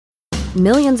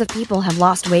Millions of people have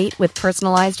lost weight with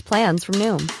personalized plans from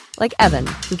Noom. Like Evan,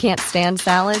 who can't stand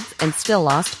salads and still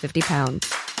lost 50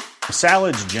 pounds.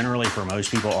 Salads generally for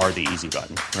most people are the easy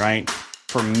button, right?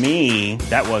 For me,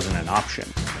 that wasn't an option.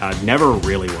 I never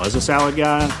really was a salad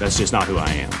guy. That's just not who I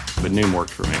am. But Noom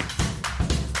worked for me.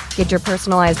 Get your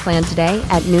personalized plan today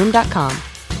at Noom.com.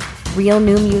 Real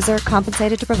Noom user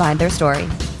compensated to provide their story.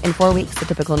 In 4 weeks, the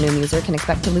typical Noom user can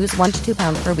expect to lose 1 to 2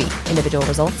 pounds per week. Individual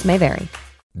results may vary.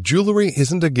 Jewelry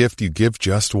isn't a gift you give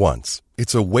just once.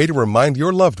 It's a way to remind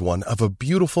your loved one of a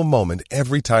beautiful moment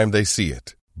every time they see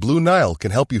it. Blue Nile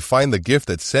can help you find the gift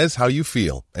that says how you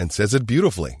feel and says it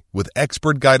beautifully, with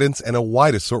expert guidance and a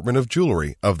wide assortment of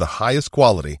jewelry of the highest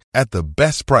quality at the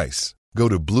best price. Go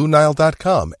to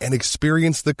BlueNile.com and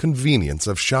experience the convenience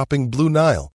of shopping Blue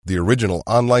Nile, the original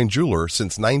online jeweler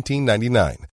since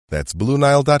 1999. That's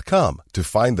BlueNile.com to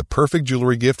find the perfect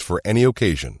jewelry gift for any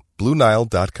occasion.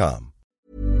 BlueNile.com.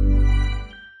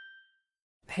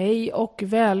 Hej och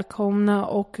välkomna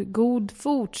och god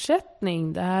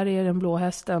fortsättning. Det här är Den blå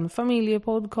hästen,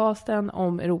 familjepodcasten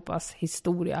om Europas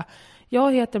historia.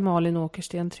 Jag heter Malin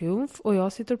Åkersten Triumf och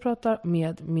jag sitter och pratar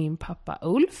med min pappa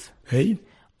Ulf. Hej.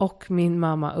 Och min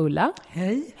mamma Ulla.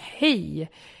 Hej. Hej.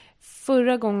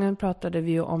 Förra gången pratade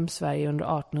vi ju om Sverige under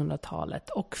 1800-talet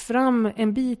och fram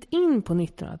en bit in på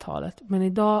 1900-talet. Men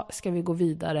idag ska vi gå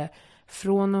vidare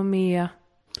från och med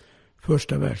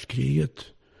första världskriget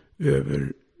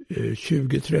över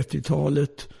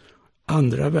 20-30-talet,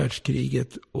 andra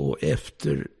världskriget och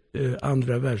efter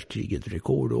andra världskriget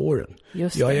rekordåren.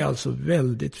 Jag är alltså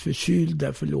väldigt förkyld,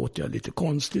 därför låter jag lite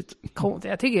konstigt.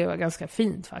 Jag tycker det var ganska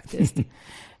fint faktiskt.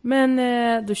 Men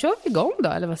då kör vi igång då,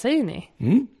 eller vad säger ni?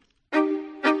 Mm.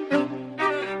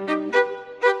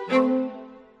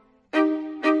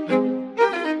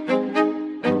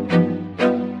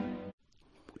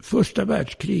 Första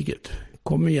världskriget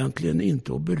kommer egentligen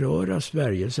inte att beröra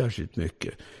Sverige särskilt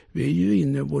mycket. Vi är ju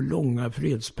inne i vår långa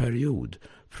fredsperiod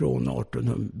från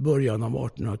början av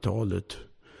 1800-talet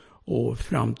och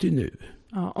fram till nu.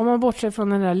 Ja, om man bortser från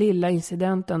den där lilla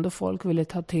incidenten då folk ville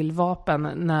ta till vapen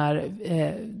när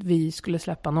vi skulle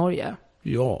släppa Norge.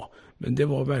 Ja, men det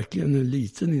var verkligen en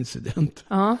liten incident.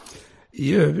 Ja.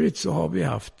 I övrigt så har vi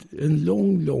haft en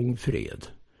lång fred.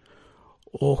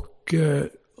 Och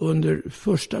under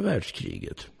första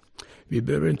världskriget, vi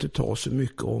behöver inte ta så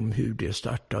mycket om hur det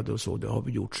startade och så, det har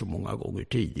vi gjort så många gånger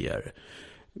tidigare.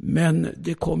 Men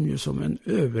det kom ju som en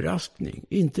överraskning,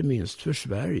 inte minst för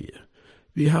Sverige.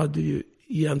 Vi hade ju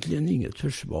egentligen inget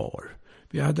försvar.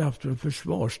 Vi hade haft en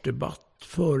försvarsdebatt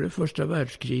före första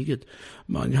världskriget.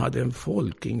 Man hade en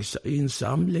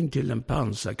folkinsamling till en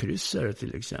pansarkryssare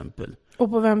till exempel. Och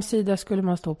på vems sida skulle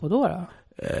man stå på då?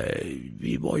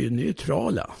 Vi var ju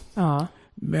neutrala. Ja.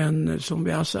 Men som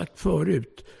vi har sagt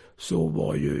förut så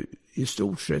var ju i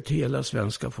stort sett hela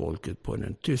svenska folket på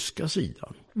den tyska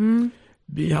sidan. Mm.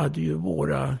 Vi hade ju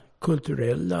våra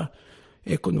kulturella,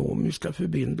 ekonomiska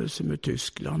förbindelser med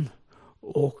Tyskland.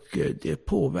 Och det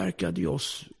påverkade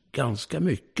oss ganska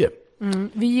mycket. Mm.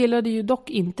 Vi gillade ju dock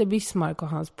inte Bismarck och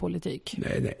hans politik.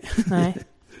 Nej.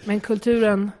 Men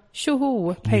kulturen,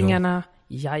 tjoho, pengarna,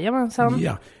 jajamensan.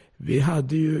 Ja, vi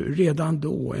hade ju redan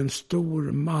då en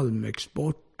stor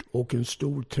malmexport och en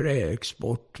stor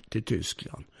träexport till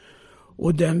Tyskland.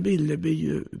 Och den ville vi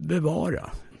ju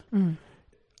bevara. Mm.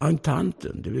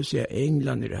 Entanten, det vill säga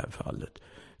England i det här fallet,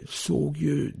 såg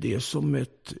ju det som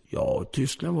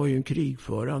Tyskland var ju en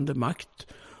krigförande makt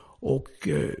och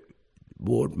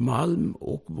vår malm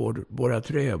och våra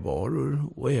trävaror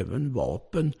och även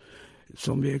vapen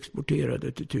som vi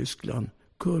exporterade till Tyskland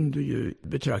kunde ju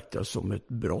betraktas som ett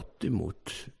brott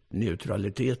emot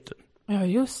neutraliteten. Ja,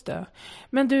 just det.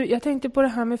 Men du, jag tänkte på det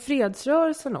här med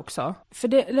fredsrörelsen också.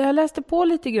 För jag läste på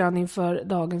lite grann inför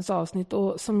dagens avsnitt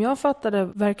och som jag fattade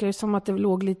verkar det som att det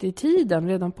låg lite i tiden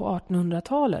redan på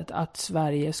 1800-talet att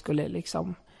Sverige skulle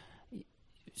liksom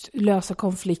lösa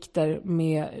konflikter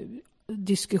med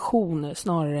diskussion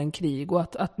snarare än krig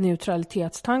och att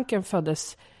neutralitetstanken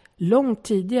föddes långt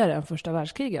tidigare än första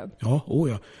världskriget.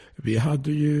 Ja. Vi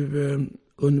hade ju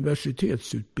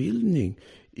universitetsutbildning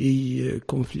i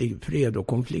fred- och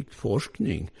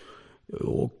konfliktforskning.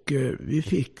 Och vi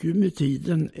fick ju med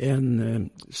tiden en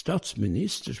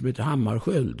statsminister som heter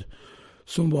Hammarskjöld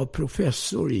som var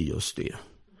professor i just det.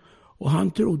 Och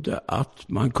han trodde att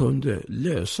man kunde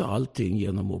lösa allting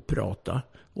genom att prata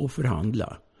och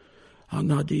förhandla. Han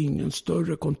hade ingen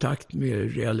större kontakt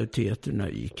med realiteterna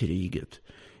i kriget.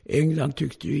 England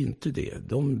tyckte ju inte det.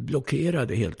 De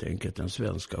blockerade helt enkelt den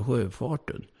svenska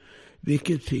sjöfarten.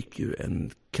 Vilket fick ju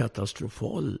en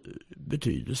katastrofal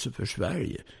betydelse för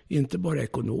Sverige. Inte bara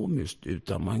ekonomiskt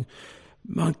utan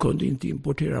Man kunde inte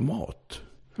importera mat.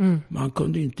 Man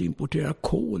kunde inte importera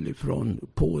kol ifrån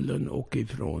Polen och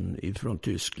ifrån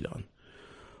Tyskland.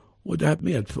 Och det här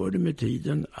medförde med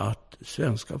tiden att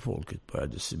svenska folket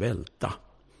började svälta.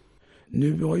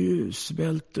 Nu var ju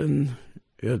svälten,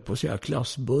 jag höll på att säga,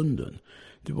 klassbunden.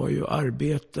 Det var ju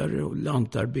arbetare och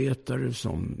lantarbetare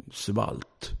som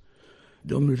svalt.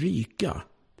 De rika,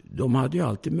 de hade ju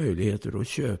alltid möjligheter att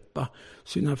köpa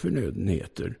sina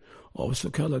förnödenheter av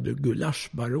så kallade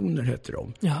gulaschbaroner, hette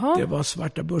de. Jaha. Det var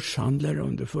svarta börshandlare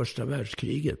under första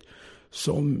världskriget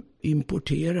som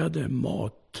importerade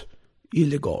mat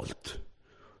illegalt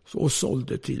och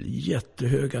sålde till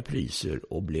jättehöga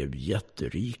priser och blev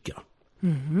jätterika.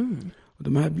 Och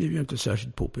de här blev ju inte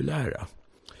särskilt populära.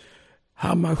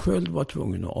 Hammarskjöld var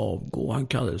tvungen att avgå. Han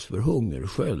kallades för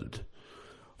Hungersköld.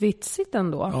 Vitsigt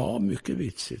ändå. Ja, mycket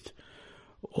vitsigt.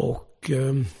 Och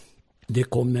det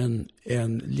kom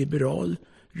en liberal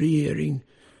regering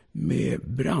med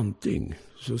Branting,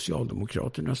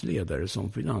 Socialdemokraternas ledare,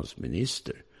 som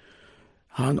finansminister.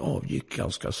 Han avgick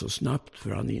ganska så snabbt för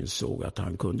han insåg att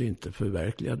han kunde inte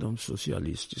förverkliga de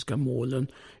socialistiska målen,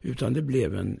 utan det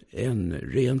blev en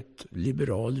rent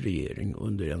liberal regering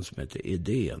under en som hette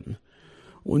Edén.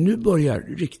 Och nu börjar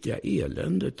riktiga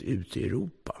eländet ute i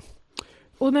Europa.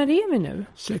 Och när är vi nu?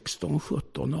 16,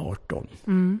 17, 18.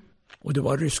 Och det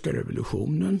var ryska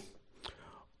revolutionen.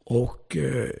 Och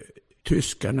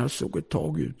tyskarna såg ett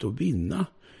tag ut att vinna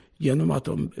genom att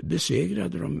de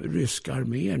besegrade de ryska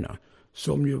arméerna,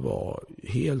 som ju var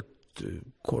helt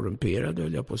korrumperade,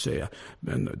 höll jag på att säga.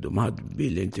 Men de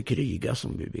ville inte kriga,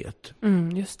 som vi vet.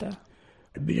 Just det.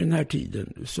 Vid den här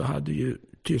tiden så hade ju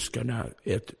tyskarna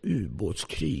ett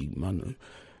ubåtskrig. Man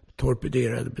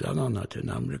torpederade bland annat en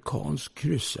amerikansk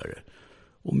kryssare.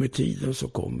 Och med tiden så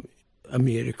kom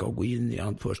Amerika att gå in i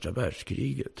första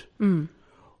världskriget.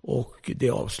 Och det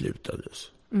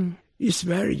avslutades. I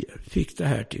Sverige fick det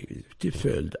här till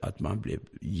följd att man blev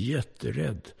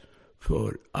jätterädd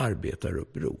för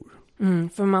arbetaruppror.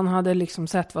 För man hade liksom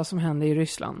sett vad som hände i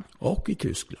Ryssland. Och i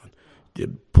Tyskland.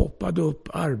 Det poppade upp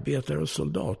arbetar- och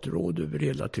soldatråd över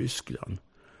hela Tyskland.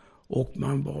 Och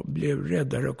man blev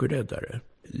räddare och räddare.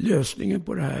 Lösningen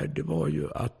på det här, det var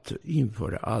ju att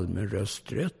införa allmän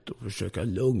rösträtt och försöka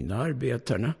lugna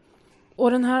arbetarna.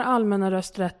 Och den här allmänna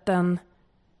rösträtten,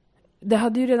 det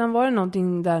hade ju redan varit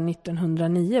någonting där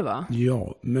 1909, va?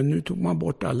 Ja, men nu tog man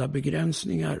bort alla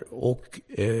begränsningar och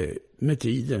med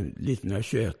tiden,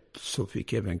 1921, så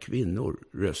fick även kvinnor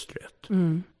rösträtt.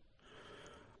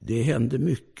 Det hände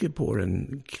mycket på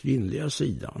den kvinnliga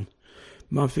sidan.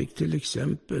 Man fick till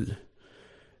exempel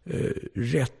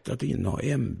rätt att inneha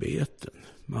ämbeten.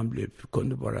 Man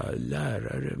kunde vara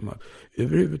lärare.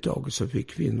 Överhuvudtaget så fick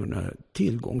kvinnorna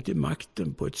tillgång till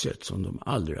makten på ett sätt som de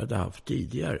aldrig hade haft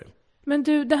tidigare. Men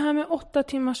du, det här med 8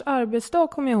 timmars arbetsdag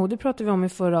kommer jag ihåg, det pratade vi om i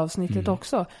förra avsnittet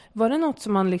också. Var det något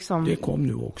som man liksom... Det kom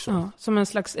nu också. Ja, som en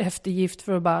slags eftergift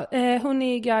för att bara,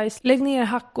 hörni guys, lägg ner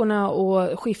hackorna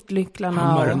och skiftlycklarna.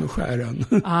 Hammaren och skäran.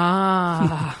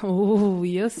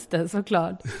 Just det,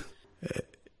 såklart.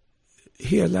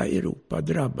 Hela Europa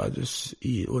drabbades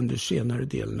under senare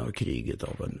delen av kriget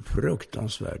av en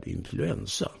fruktansvärd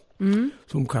influensa.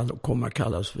 Som kommer att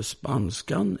kallas för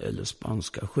spanskan eller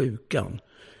spanska sjukan.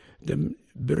 Den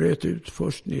bröt ut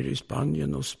först ner i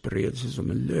Spanien och spred sig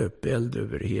som en löpeld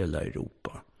över hela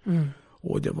Europa.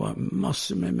 Och det var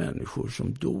massor med människor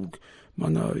som dog.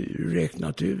 Man har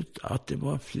räknat ut att det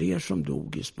var fler som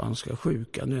dog i spanska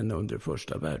sjukan än under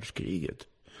första världskriget.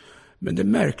 Men det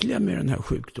märkliga med den här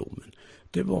sjukdomen,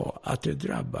 det var att det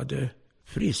drabbade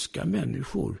friska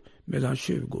människor mellan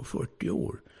 20 och 40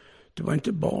 år. Det var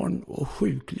inte barn och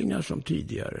sjuklingar som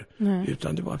tidigare,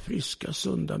 utan det var friska,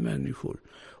 sunda människor.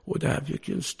 Och det här fick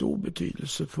en stor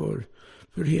betydelse för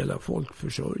hela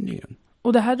folkförsörjningen.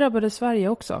 Och det här drabbade Sverige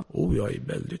också? Ja, i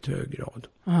väldigt hög grad.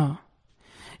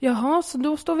 Jaha, så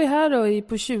då står vi här då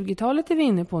på 20-talet är vi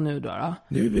inne på nu då?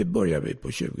 Nu börjar vi på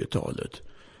 20-talet.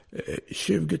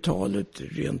 20-talet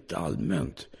rent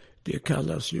allmänt, det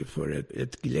kallas ju för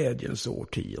ett glädjens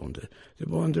årtionde. Det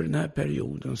var under den här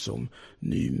perioden som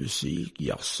ny musik,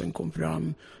 jazzen kom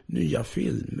fram, nya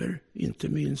filmer, inte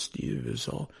minst i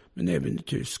USA, men även i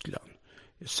Tyskland.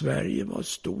 Sverige var ett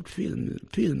stort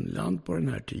filmland på den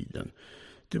här tiden.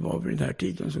 Det var vid den här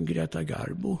tiden som Greta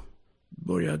Garbo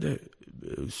började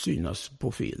synas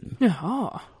på film.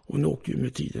 Jaha. Hon åkte ju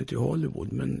med tiden till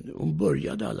Hollywood, men hon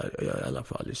började i alla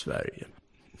fall i Sverige.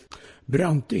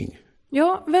 Branting.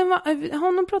 Ja,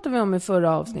 honom pratade vi om i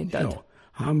förra avsnittet. Ja,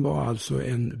 han var alltså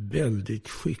en väldigt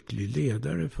skicklig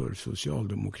ledare för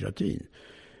socialdemokratin.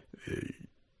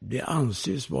 Det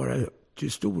anses vara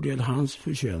till stor del hans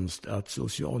förtjänst att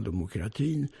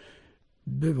socialdemokratin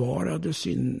bevarade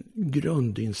sin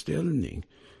grundinställning.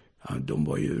 De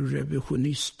var ju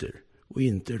revisionister och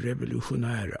inte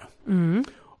revolutionära.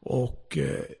 Och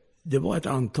det var ett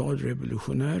antal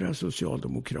revolutionära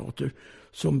socialdemokrater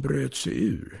som bröt sig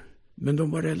ur. Men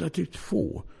de var relativt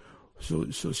få.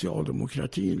 Så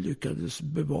socialdemokratin lyckades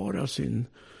bevara sin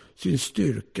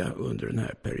styrka under den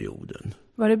här perioden.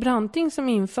 Var det Branting som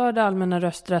införde allmänna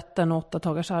rösträtten och 8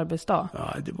 dagars arbetsdag?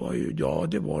 Ja,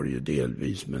 det var ju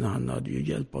delvis, men han hade ju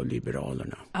hjälp av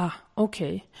liberalerna.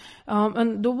 Okej. Ja,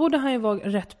 men då borde han ju vara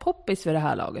rätt poppis vid det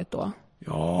här laget då.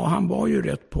 Ja, han var ju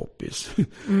rätt poppis.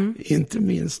 Inte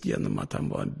minst genom att han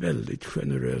var en väldigt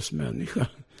generös människa.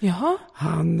 Jaha.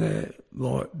 Han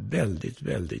var väldigt,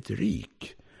 väldigt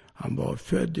rik. Han var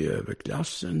född i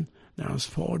överklassen. När hans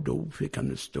far dog fick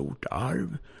han ett stort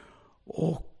arv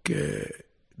och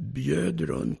bjöd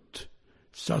runt.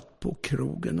 Satt på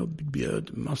krogen och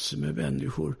bjöd massor med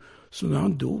människor. Så när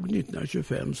han dog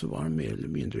 1925 så var han mer eller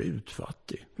mindre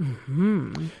utfattig.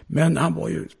 Men han var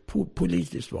ju,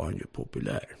 politiskt var han ju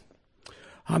populär.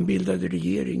 Han bildade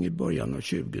regering i början av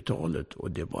 20-talet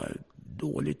och det var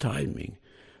dålig timing.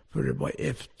 För det var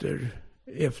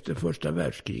efter första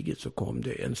världskriget så kom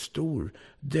det en stor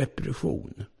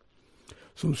depression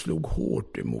som slog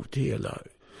hårt emot hela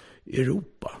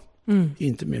Europa.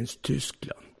 Inte minst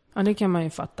Tyskland. Ja, det kan man ju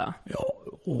fatta. Ja,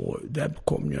 och där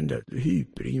kom ju den där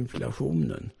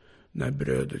hyperinflationen när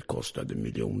brödet kostade 1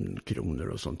 miljon kronor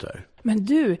och sånt där. Men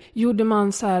du, gjorde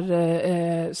man så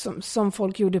här som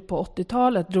folk gjorde på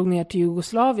 80-talet, drog ner till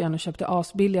Jugoslavien och köpte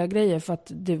asbilliga grejer för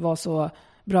att det var så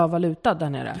bra valuta där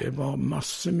nere? Det var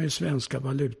massor med svenska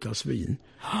valutasvin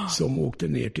som åkte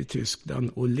ner till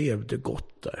Tyskland och levde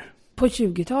gott där. På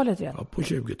 20-talet redan? Ja, på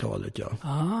 20-talet,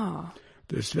 ja.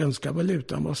 Den svenska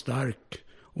valutan var stark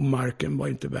och marken var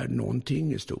inte värd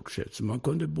någonting i stort sett. Så man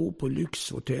kunde bo på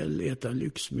lyxhotell, äta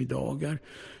lyxmiddagar,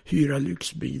 hyra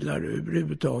lyxbilar,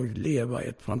 överhuvudtaget leva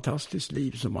ett fantastiskt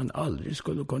liv som man aldrig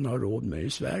skulle kunna ha råd med i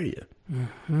Sverige.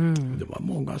 Det var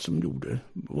många som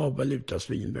var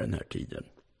valutasvin vid den här tiden.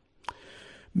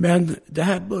 Men det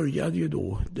här började ju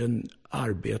då den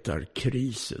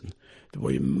arbetarkrisen. Det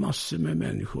var ju massor med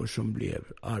människor som blev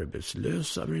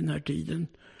arbetslösa vid den här tiden.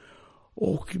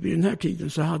 Och vid den här tiden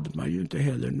så hade man ju inte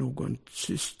heller något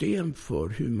system för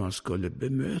hur man skulle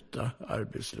bemöta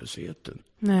arbetslösheten.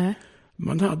 Nej.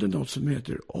 Man hade något som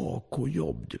heter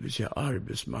AK-jobb, det vill säga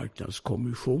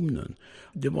Arbetsmarknadskommissionen.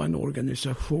 Det var en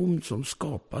organisation som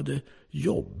skapade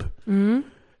jobb.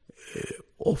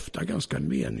 Ofta ganska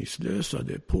meningslösa.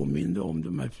 Det påminner om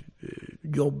de här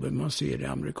jobben man ser i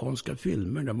amerikanska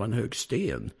filmer där man högg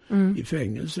sten i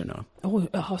fängelserna.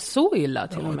 Så illa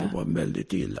till och med? Ja, det var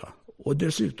väldigt illa. Och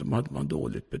dessutom hade man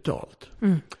dåligt betalt.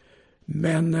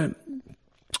 Men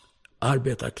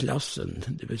arbetarklassen,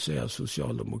 det vill säga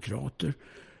socialdemokrater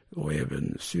och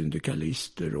även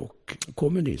syndikalister och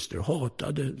kommunister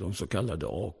hatade de så kallade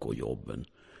AK-jobben.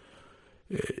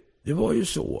 Det var ju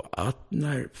så att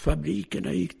när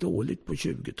fabrikerna gick dåligt på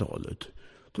 20-talet,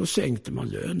 då sänkte man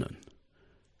lönen.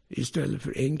 Istället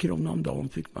för 1 krona om dagen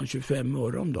fick man 25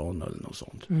 öre om dagen eller något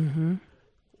sånt.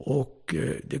 Och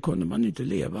det kunde man inte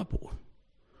leva på.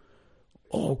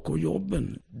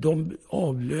 AK-jobben, de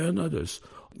avlönades.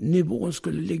 Nivån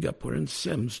skulle ligga på den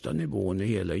sämsta nivån i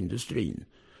hela industrin.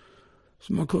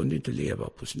 Så man kunde inte leva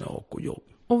på sina AK-jobb.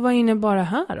 Och vad innebar det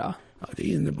här då? Ja, det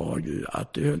innebar ju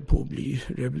att det höll på att bli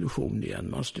revolution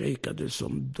igen. Man strejkade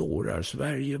som dårar.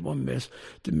 Sverige var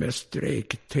det mest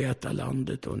strejktäta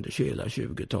landet under hela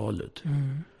 20-talet.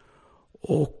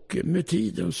 Och med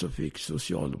tiden så fick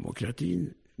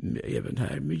socialdemokratin, även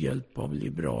här med hjälp av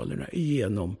liberalerna,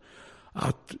 igenom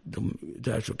att de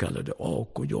där så kallade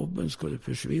AK-jobben skulle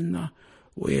försvinna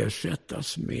och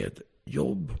ersättas med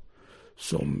jobb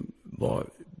som var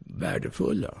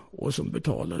värdefulla och som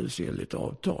betalades enligt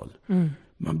avtal.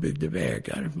 Man byggde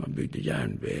vägar, man byggde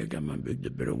järnvägar, man byggde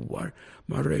broar,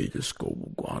 man röjde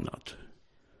skog och annat.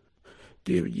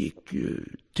 Det gick ju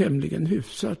tämligen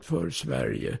hyfsat för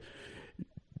Sverige.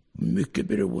 Mycket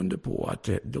beroende på att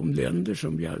de länder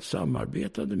som vi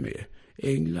samarbetade med,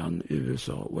 England,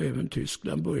 USA och även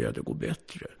Tyskland, började gå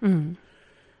bättre.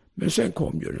 Men sen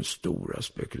kom ju den stora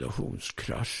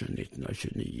spekulationskraschen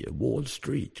 1929, Wall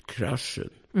Street-kraschen.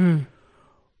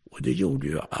 Och det gjorde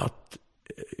ju att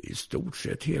i stort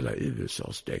sett hela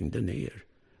USA stängde ner.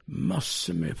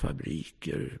 Massor med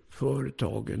fabriker,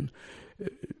 företagen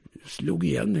slog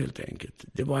igen helt enkelt.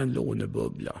 Det var en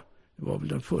lånebubbla. Det var väl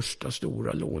den första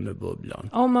stora lånebubblan.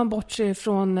 Om man bortser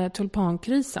från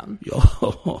tulpankrisen.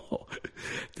 Ja,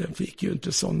 den fick ju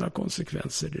inte sådana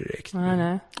konsekvenser direkt.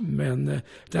 Nej. Men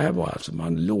det här var alltså,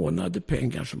 man lånade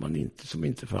pengar som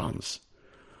inte fanns.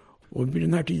 Och vid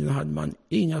den här tiden hade man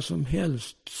inga som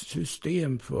helst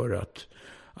system för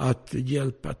att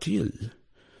hjälpa till.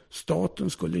 Staten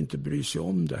skulle inte bry sig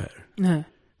om det här. Nej.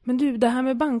 Men du, det här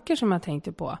med banker som jag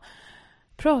tänkte på.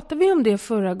 Pratade vi om det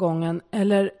förra gången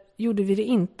eller gjorde vi det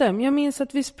inte? Jag minns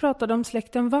att vi pratade om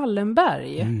släkten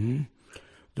Wallenberg. Mm.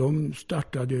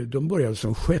 De började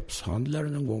som skeppshandlare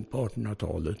någon gång på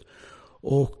 1800-talet.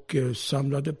 Och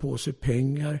samlade på sig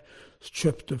pengar,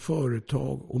 köpte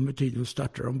företag och med tiden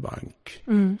startade de bank.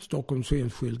 Stockholms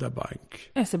enskilda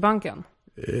bank. SE-banken?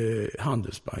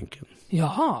 Handelsbanken.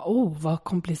 Jaha, vad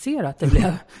komplicerat det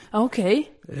blev.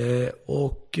 Okej.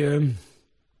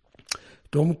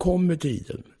 De kom med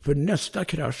tiden. För nästa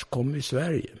krasch kom i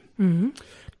Sverige.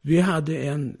 Vi hade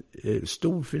en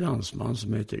stor finansman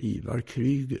som heter Ivar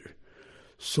Kreuger.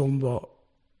 Som var,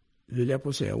 vill jag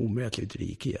på säga, omätligt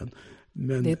rik igen.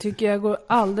 Men det tycker jag går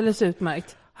alldeles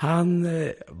utmärkt. Han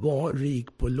var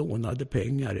rik på lånade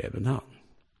pengar även han.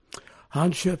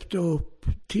 Han köpte upp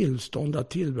tillstånd att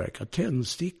tillverka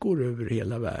tändstickor över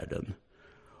hela världen.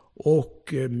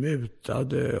 Och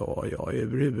mutade,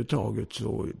 överhuvudtaget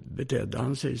så betedde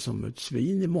han sig som ett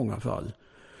svin i många fall.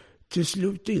 Till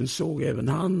slut insåg även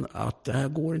han att det här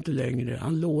går inte längre.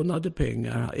 Han lånade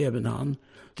pengar, även han.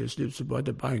 Till slut så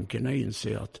började bankerna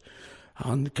inse att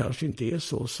han kanske inte är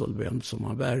så solvent som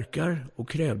han verkar och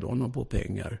krävde honom på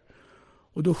pengar.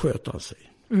 Och då sköt han sig.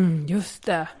 Just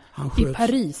det. I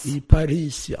Paris. I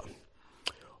Paris, ja.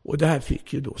 Och det här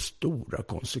fick ju då stora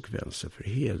konsekvenser för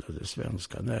hela det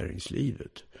svenska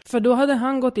näringslivet. För då hade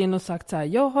han gått in och sagt så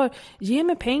här, ge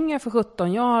mig pengar för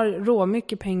 17, jag har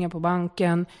råmycket pengar på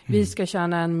banken, vi ska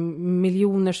tjäna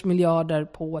miljarder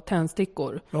på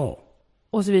tändstickor. Ja.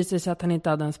 Och så visade det sig att han inte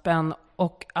hade en spänn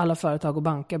och alla företag och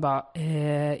banker bara,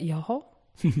 jaha?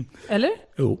 Eller?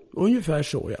 Jo, ungefär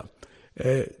så ja.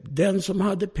 Den som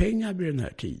hade pengar vid den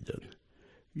här tiden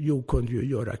kunde ju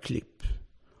göra klipp.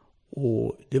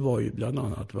 Och det var ju bland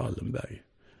annat Wallenberg.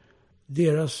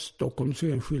 Deras Stockholms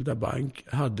enskilda bank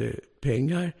hade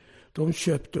pengar. De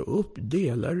köpte upp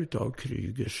delar av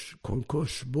Krügers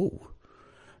konkursbo.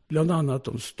 Bland annat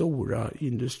de stora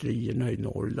industrierna i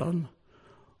Norrland.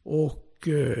 Och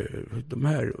de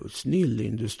här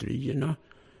snillindustrierna.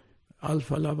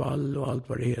 Alfa Laval och allt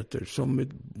vad det heter, som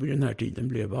vid den här tiden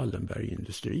blev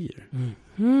Wallenberg-industrier.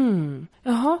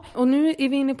 Jaha, och nu är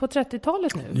vi inne på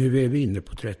 30-talet nu? Nu är vi inne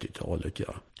på 30-talet,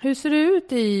 ja. Hur ser det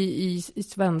ut i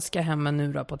svenska hemmen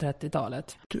nu då på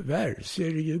 30-talet? Tyvärr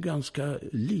ser det ju ganska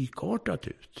likartat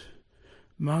ut.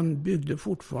 Man byggde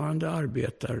fortfarande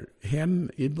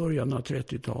arbetarhem i början av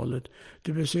 30-talet.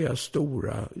 Det vill säga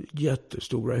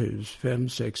jättestora hus,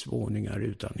 5-6 våningar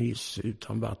utan hiss,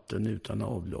 utan vatten, utan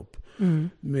avlopp.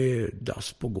 Med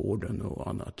dass på gården och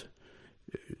annat.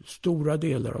 Stora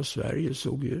delar av Sverige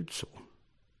såg ut så.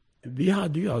 Vi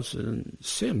hade ju alltså den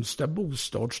sämsta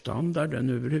bostadsstandarden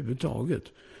överhuvudtaget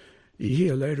i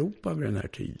hela Europa vid den här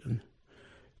tiden.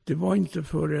 Det var inte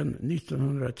förrän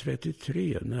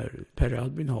 1933 när Per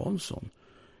Albin Hansson,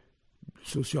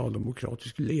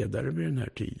 socialdemokratisk ledare vid den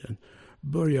här tiden,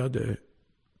 började.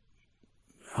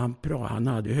 Han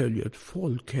höll ju ett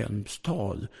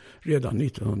folkhemstal redan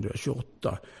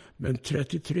 1928. Men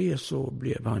 1933 så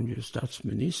blev han ju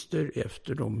statsminister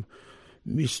efter de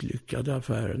misslyckade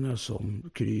affärerna som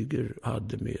Kreuger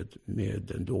hade med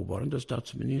den dåvarande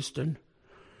statsministern.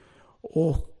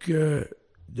 Och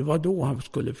det var då han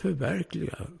skulle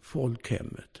förverkliga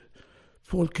folkhemmet.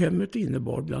 Folkhemmet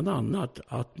innebar bland annat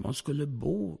att man skulle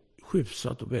bo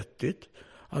hyfsat och vettigt.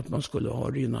 Att man skulle ha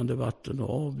rinnande vatten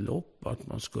och avlopp.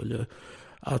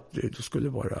 Att det skulle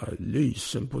vara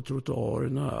lysen på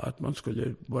trottoarerna. Att man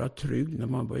skulle vara trygg när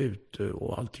man var ute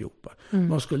och alltihopa.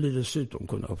 Man skulle dessutom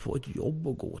kunna få ett jobb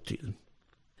att gå till.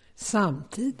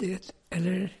 Samtidigt,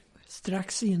 eller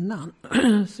strax innan,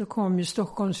 så kom ju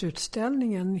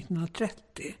Stockholmsutställningen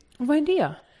 1930. Och vad är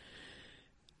det?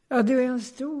 Ja, det var en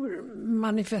stor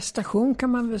manifestation kan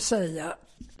man väl säga,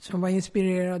 som var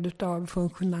inspirerad av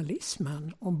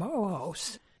funktionalismen och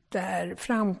Bauhaus. Där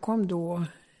framkom då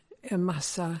en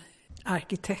massa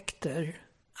arkitekter.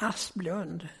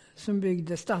 Asplund som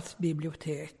byggde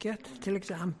stadsbiblioteket till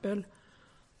exempel.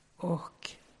 Och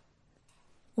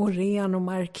Åhrén och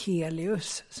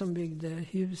Markelius som byggde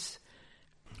hus.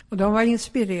 Och de var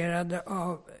inspirerade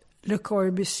av Le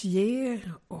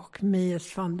Corbusier och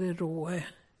Mies van der Rohe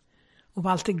och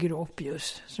Walter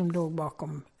Gropius som låg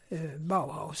bakom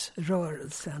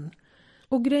Bauhaus-rörelsen.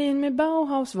 Och grejen med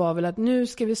Bauhaus var väl att nu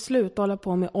ska vi sluta hålla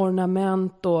på med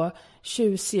ornament och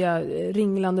tjusiga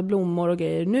ringlande blommor och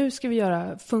grejer. Nu ska vi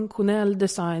göra funktionell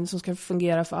design som ska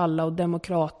fungera för alla och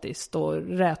demokratiskt och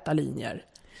räta linjer.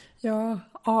 Ja,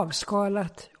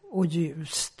 avskalat och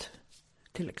ljust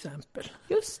till exempel.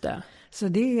 Just det. Så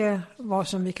det är vad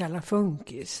som vi kallar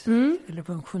funkis, eller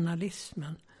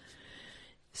funktionalismen.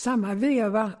 Samma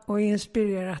veva och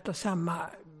inspirerat av samma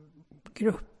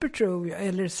grupper tror jag,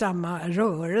 eller samma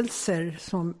rörelser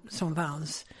som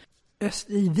fanns.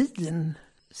 I Wien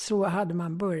så hade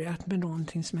man börjat med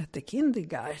någonting som hette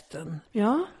Kindergarten.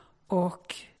 Ja.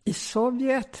 Och i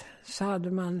Sovjet så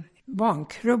hade man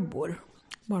barnkrubbor,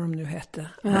 vad de nu hette.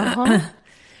 Jaha.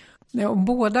 Och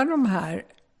båda de här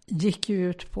gick ju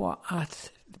ut på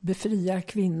att befria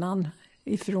kvinnan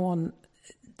ifrån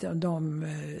de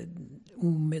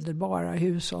omedelbara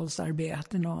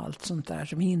hushållsarbeten och allt sånt där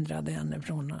som hindrade henne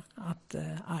från att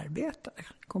arbeta,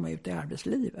 komma ut i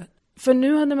arbetslivet. För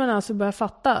nu hade man alltså börjat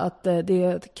fatta att det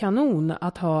är ett kanon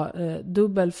att ha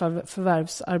dubbel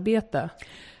förvärvsarbete.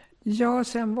 Ja,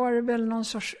 sen var det väl någon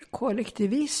sorts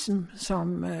kollektivism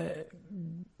som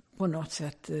på något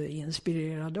sätt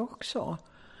inspirerade också.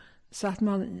 Så att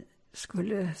man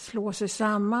skulle slå sig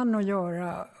samman och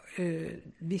göra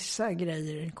vissa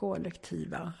grejer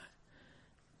kollektiva.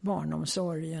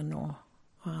 Barnomsorgen och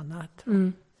annat.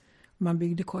 Mm. Man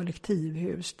byggde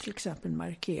kollektivhus, till exempel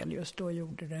Markelius då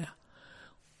gjorde det.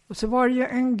 Och så var det ju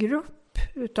en grupp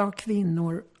utav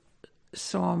kvinnor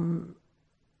som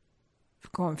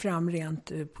kom fram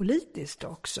rent politiskt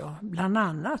också. Bland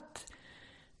annat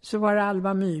så var det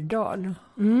Alva Myrdal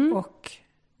och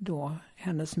då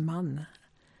hennes man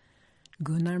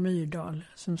Gunnar Myrdal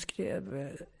som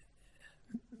skrev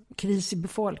Kris i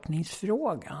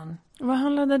befolkningsfrågan. Vad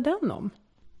handlade den om?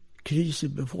 Kris i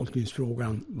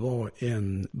befolkningsfrågan var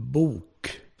en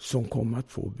bok som kom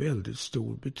att få väldigt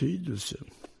stor betydelse.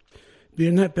 Vid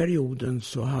den här perioden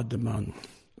så hade man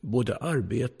både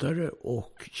arbetare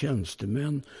och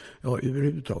tjänstemän, ja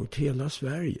överhuvudtaget hela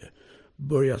Sverige,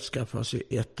 börjat skaffa sig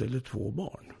 1 eller 2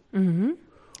 barn. Mm.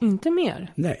 Inte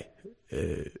mer? Nej,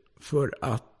 för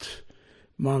att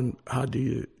man hade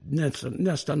ju,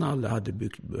 nästan alla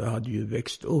hade ju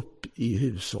växt upp i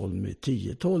hushåll med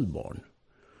 10-12 barn.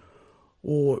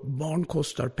 Och barn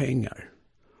kostar pengar.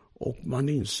 Och man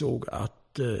insåg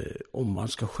att om man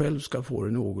själv ska få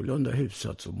det någorlunda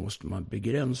hyfsat så måste man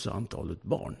begränsa antalet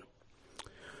barn.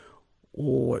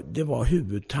 Och det var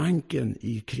huvudtanken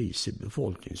i kris i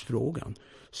befolkningsfrågan.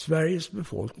 Sveriges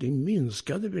befolkning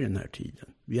minskade vid den här tiden.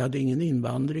 Vi hade ingen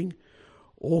invandring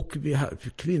och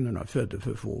kvinnorna födde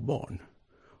för få barn.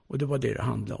 Och det var det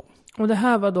handlade om. Och det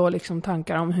här var då liksom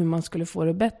tankar om hur man skulle få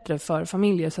det bättre för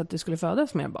familjer så att det skulle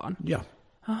födas mer barn? Ja.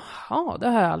 Jaha, det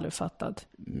har jag aldrig fattat.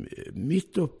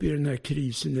 Mitt uppe i den här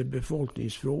krisen i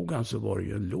befolkningsfrågan så var det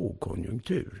ju en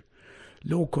lågkonjunktur.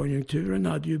 Lågkonjunkturen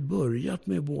hade ju börjat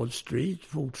med Wall Street,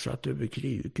 fortsatt över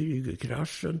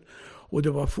krigskraschen. Och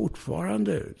det var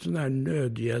fortfarande sådana här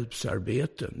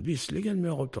nödhjälpsarbeten. Visserligen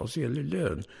med avtalsenlig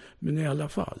lön, men i alla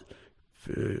fall.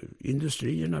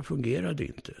 Industrierna fungerade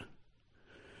inte.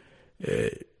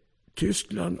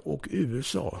 Tyskland och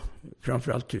USA,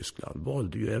 framförallt Tyskland,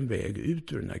 valde ju en väg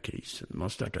ut ur den här krisen. Man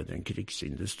startade en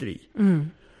krigsindustri. Mm.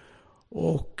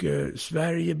 Och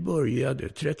Sverige började,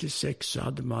 1936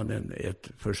 hade man ett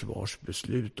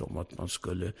försvarsbeslut om att man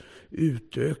skulle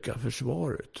utöka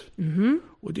försvaret. Mm.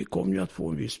 Och det kom ju att få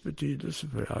en viss betydelse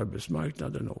för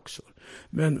arbetsmarknaden också.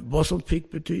 Men vad som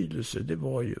fick betydelse, det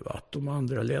var ju att de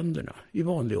andra länderna i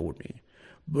vanlig ordning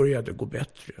började gå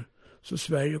bättre. Så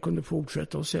Sverige kunde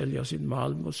fortsätta att sälja sin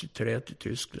malm och sitt trä till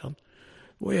Tyskland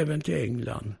och även till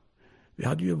England. Vi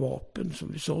hade ju vapen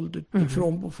som vi sålde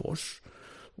från Bofors.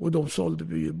 Och de sålde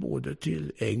vi ju både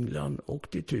till England och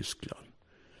till Tyskland.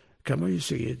 Kan man ju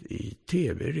se i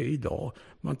tv idag.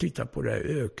 Man tittar på det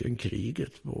här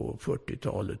ökenkriget på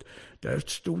 40-talet. Där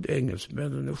stod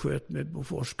engelsmännen och sköt med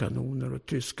Boforskanoner och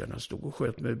tyskarna stod och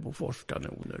sköt med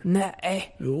Boforskanoner.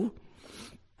 Nej. Jo.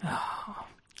 Ja.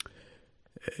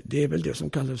 Det är väl det som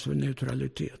kallas för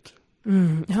neutralitet.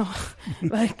 Ja,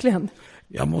 verkligen.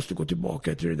 Jag måste gå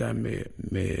tillbaka till det där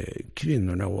med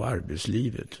kvinnorna och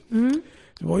arbetslivet. Mm.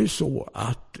 Det var ju så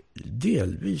att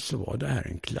delvis så var det här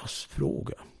en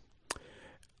klassfråga.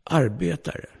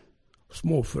 Arbetare,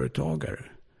 småföretagare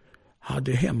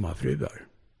hade hemmafruar.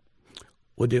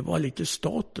 Och det var lite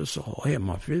status att ha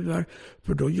hemmafruar.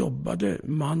 För då jobbade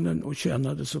mannen och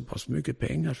tjänade så pass mycket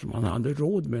pengar som man hade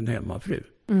råd med en hemmafru.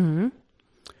 Mm.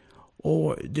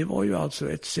 Och det var ju alltså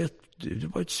ett sätt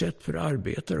för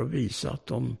arbetare att visa att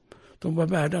de var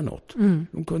värda något.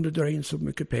 De kunde dra in så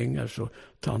mycket pengar så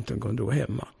tanten kunde gå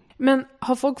hemma. Men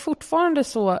har folk fortfarande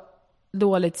så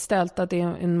dåligt ställt att det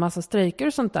är en massa strejker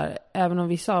och sånt där? Även om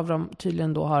vissa av dem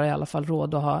tydligen då har i alla fall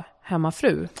råd att ha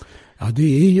hemmafru. Ja,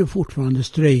 det är ju fortfarande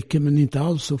strejker, men inte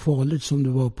alls så farligt som det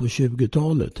var på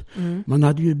 20-talet. Man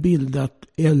hade ju bildat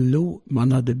LO,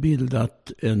 man hade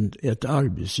bildat ett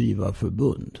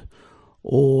arbetsgivarförbund.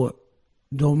 Och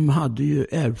de hade ju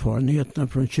erfarenheterna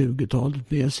från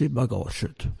 20-talet med sig i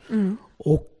bagaget.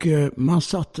 Och man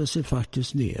satte sig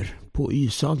faktiskt ner på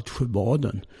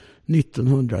Saltsjöbaden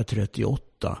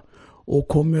 1938 och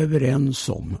kom överens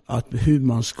om hur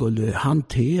man skulle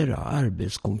hantera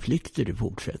arbetskonflikter i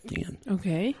fortsättningen.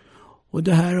 Okej. Och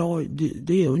det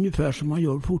är ungefär som man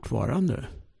gör fortfarande.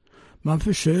 Man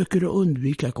försöker att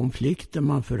undvika konflikter,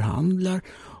 man förhandlar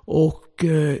och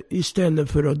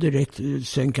istället för att direkt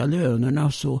sänka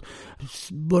lönerna så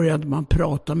började man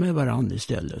prata med varandra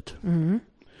istället.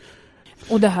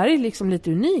 Och det här är liksom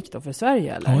lite unikt då för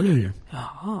Sverige, eller? Ja, det är det.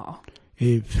 Jaha.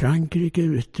 I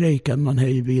Frankrike strejkade man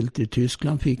hej vilt, i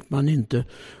Tyskland fick man inte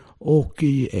och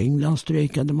i England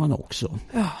strejkade man också.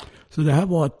 Ja. Så det här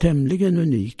var tämligen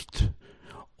unikt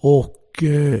och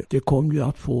det kom ju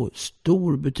att få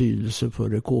stor betydelse för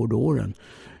rekordåren.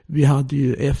 Vi hade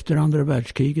ju efter andra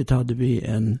världskriget hade vi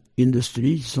en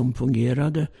industri som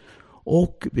fungerade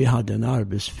och vi hade en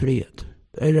arbetsfred.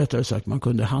 Eller rättare sagt, man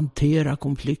kunde hantera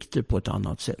konflikter på ett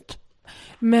annat sätt.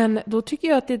 Men då tycker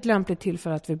jag att det är ett lämpligt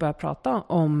tillfälle att vi börjar prata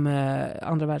om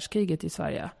andra världskriget i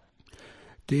Sverige.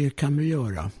 Det kan vi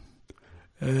göra.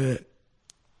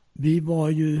 Vi var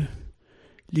ju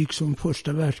liksom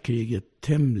första världskriget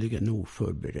tämligen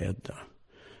oförberedda.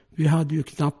 Vi hade ju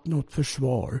knappt något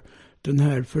försvar. Den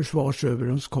här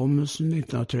försvarsöverenskommelsen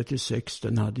 1936,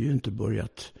 den hade ju inte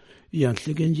börjat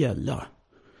egentligen gälla.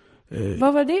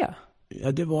 Vad var det?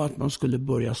 Ja, det var att man skulle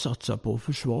börja satsa på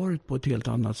försvaret på ett helt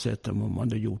annat sätt än vad man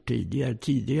hade gjort tidigare.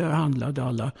 Tidigare handlade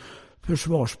alla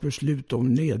försvarsbeslut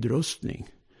om nedrustning.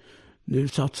 Nu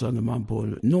satsade man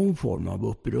på någon form av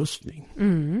upprustning.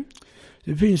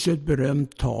 Det finns ett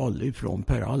berömt tal ifrån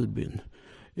Per Albin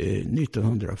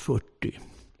 1940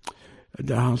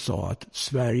 där han sa att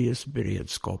Sveriges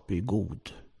beredskap är god.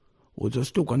 Och då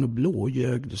stod han och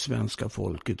blåljög det svenska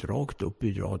folket rakt upp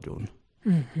i radion.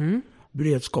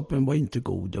 Beredskapen var inte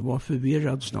god, den var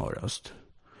förvirrad snarast.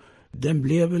 Den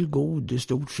blev väl god i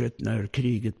stort sett när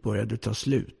kriget började ta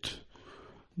slut.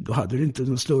 Då hade det inte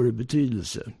någon större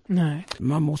betydelse. Nej.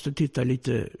 Man måste titta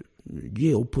lite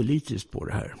geopolitiskt på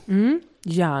det här.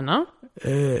 Gärna.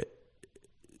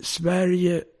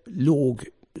 Sverige låg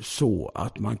så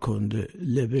att man kunde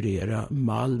leverera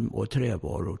malm och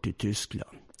trävaror till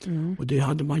Tyskland. Och det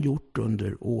hade man gjort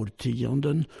under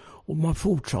årtionden och man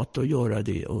fortsatte att göra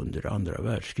det under andra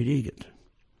världskriget.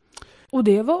 Och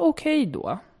det var okej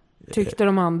då? Tyckte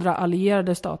de andra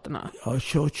allierade staterna? Ja,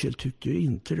 Churchill tyckte ju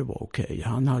inte det var okej.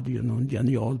 Han hade ju någon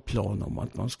genial plan om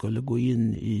att man skulle gå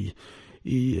in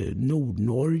i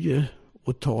Nordnorge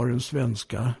och ta de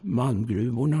svenska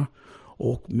malmgruvorna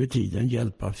och med tiden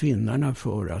hjälpa finnarna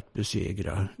för att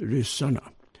besegra ryssarna.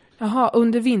 Jaha,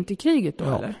 under vinterkriget då,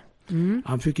 ja. Eller?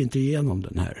 Han fick inte igenom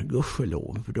den här,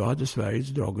 gudskelov, för då hade Sverige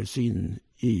dragits in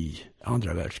i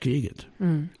andra världskriget.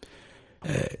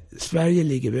 Sverige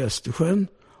ligger vid Östersjön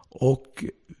och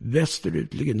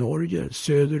västerut ligger Norge,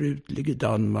 söderut ligger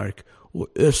Danmark och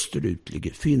österut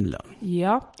ligger Finland.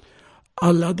 Ja.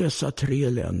 Alla dessa 3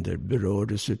 länder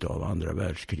berördes av andra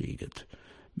världskriget.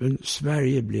 Men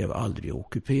Sverige blev aldrig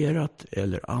ockuperat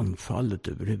eller anfallet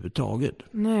överhuvudtaget.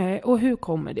 Nej, och hur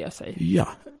kommer det sig? Ja,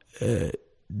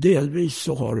 delvis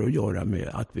så har det att göra med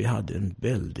att vi hade en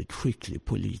väldigt skicklig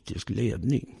politisk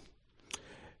ledning.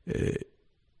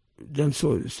 Den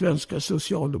svenska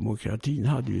socialdemokratin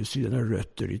hade ju sina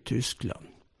rötter i Tyskland.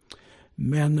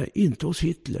 Men inte hos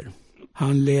Hitler.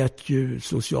 Han lät ju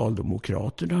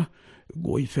socialdemokraterna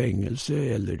gå i fängelse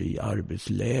eller i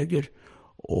arbetsläger.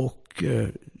 Och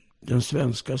den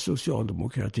svenska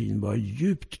socialdemokratin var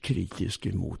djupt kritisk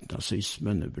emot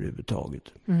nazismen överhuvudtaget.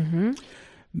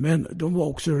 Men de var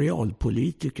också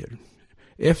realpolitiker.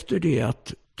 Efter det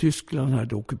att Tyskland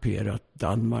hade ockuperat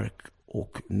Danmark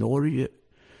och Norge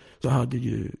så hade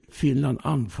ju Finland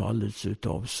anfallits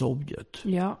av Sovjet.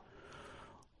 Ja.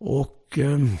 Och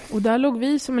där låg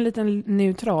vi som en liten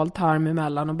neutral tarm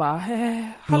emellan och bara,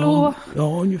 hallå?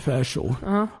 Ja, ungefär så.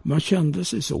 Man kände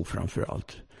sig så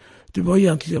framförallt. Det var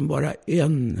egentligen bara 1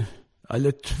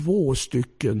 eller 2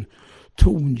 stycken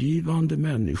tongivande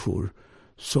människor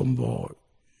som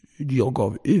jag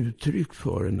gav uttryck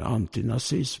för en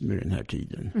antinazism i den här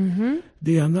tiden.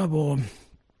 Det ena var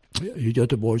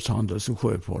Göteborgs handels- och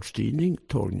sjöfartstidning,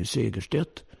 Torgny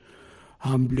Segerstedt.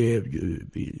 Han blev ju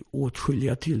vid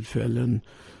åtskilliga tillfällen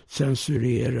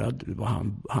censurerad.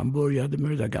 Han började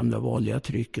med det där gamla vanliga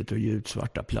tricket att ge ut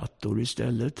svarta plattor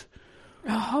istället.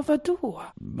 Jaha, vadå?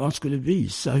 Man skulle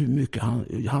visa hur mycket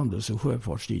handels- och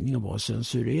sjöfartstidningen var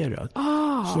censurerad.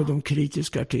 Så de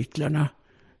kritiska artiklarna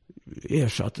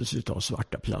ersattes av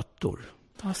svarta plattor.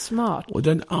 Vad smart. Och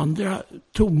den andra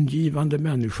tongivande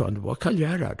människan var Karl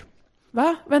Gerhard.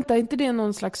 Va? Vänta, inte det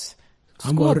någon slags skådis?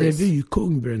 Han var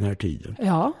revykung vid den här tiden.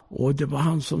 Ja. Och det var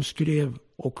han som skrev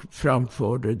och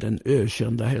framförde den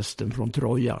ökända hästen från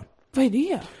Troja. Vad är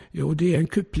det? Jo, det är en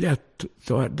kuplett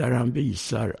där han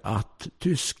visar att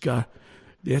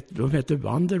de heter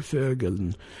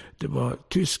Wandervögeln. Det var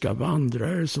tyska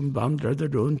vandrare som vandrade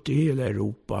runt i hela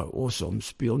Europa och som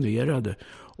spionerade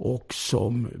och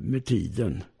som med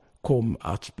tiden kom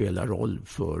att spela roll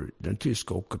för den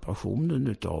tyska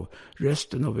ockupationen av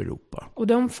resten av Europa. Och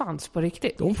de fanns på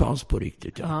riktigt? De fanns på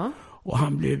riktigt, ja. Uh-huh. Och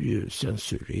han blev ju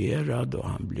censurerad och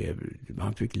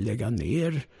han fick lägga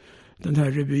ner den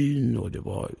här revyn och det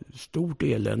var stort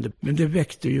elände. Men det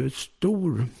väckte ju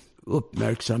stor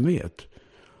uppmärksamhet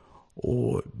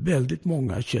och väldigt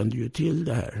många kände ju till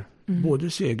det här. Både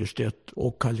Segerstedt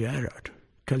och Karl Gerhard.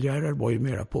 Karl Gerhard var ju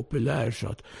mera populär så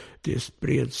att det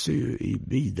spreds ju i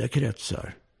vida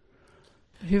kretsar.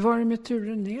 Hur var det med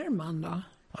Ture Nerman då?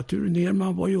 Ja, Ture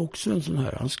Nerman var ju också en sån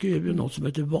här. Han skrev ju något som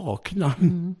heter Vakna.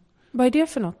 Vad är det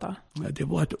för något då? Det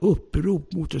var ett upprop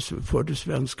för det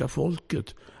svenska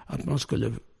folket att man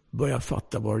skulle börja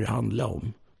fatta vad det handlade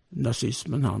om.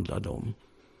 Nazismen handlade om.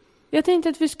 Jag tänkte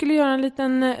att vi skulle göra en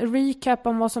liten recap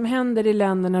om vad som händer i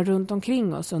länderna runt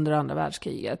omkring oss under andra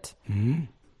världskriget.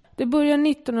 Det börjar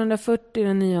 1940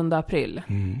 den 9 april.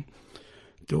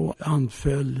 Då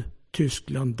anföll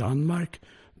Tyskland Danmark.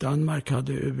 Danmark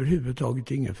hade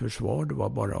överhuvudtaget ingen försvar, det var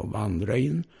bara att vandra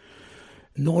in.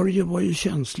 Norge var ju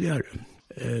känsligare.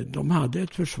 De hade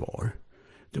ett försvar.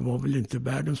 Det var väl inte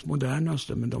världens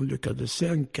modernaste, men de lyckades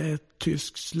sänka ett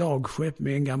tyskt slagskepp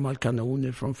med en gammal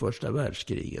kanon från första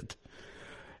världskriget.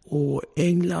 Och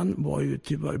England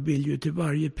vill ju till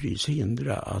varje pris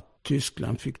hindra att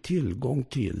Tyskland fick tillgång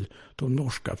till de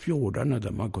norska fjordarna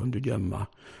där man kunde gömma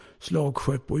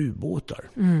slagskepp och ubåtar.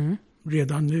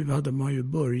 Redan nu hade man ju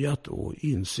börjat att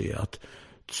inse att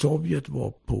Sovjet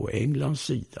var på Englands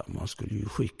sida. Man skulle ju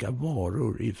skicka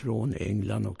varor ifrån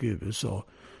England och USA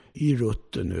i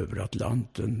rutten över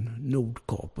Atlanten,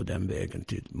 Nordkap och den vägen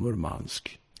till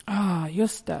Murmansk.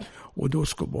 Just det. Och då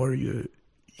var det ju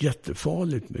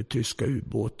jättefarligt med tyska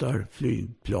ubåtar,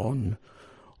 flygplan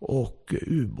och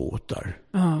ubåtar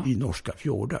i norska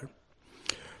fjordar.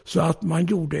 Så att man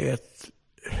gjorde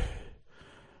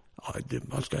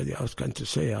jag ska inte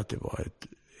säga att det var ett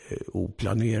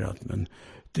oplanerat, men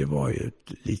det var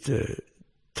ett lite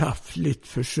taffligt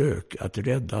försök att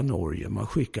rädda Norge. Man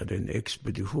skickade en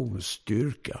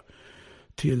expeditionsstyrka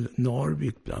till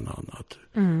Narvik bland annat.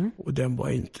 Och den var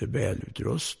inte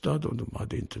välutrustad och de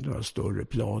hade inte några större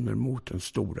planer mot den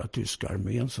stora tyska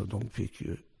armén, så de fick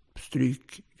ju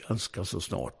stryk ganska så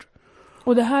snart.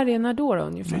 Och det här är när då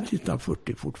ungefär?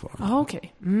 1940 fortfarande.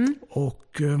 Okej.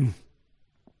 Och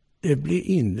det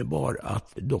innebar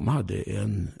att de hade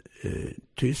en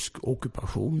tysk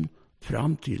ockupation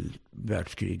fram till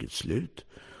världskrigets slut.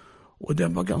 Och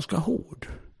den var ganska hård.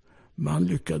 Man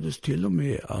lyckades till och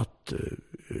med att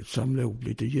samla ihop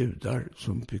lite judar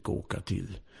som fick åka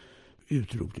till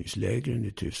utrotningslägren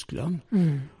i Tyskland.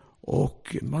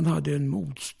 Och man hade en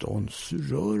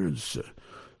motståndsrörelse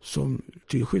som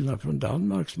till skillnad från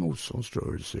Danmarks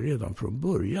motståndsrörelse redan från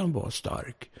början var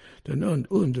stark. Den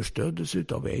understöddes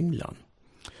av England.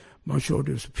 Man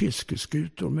körde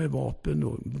fiskeskutor med vapen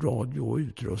och radio och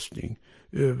utrustning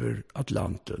över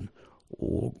Atlanten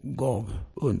och gav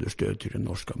understöd till den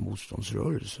norska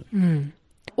motståndsrörelsen.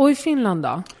 Och i Finland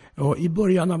då? Ja, i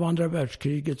början av andra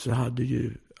världskriget så hade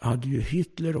ju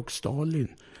Hitler och Stalin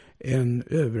en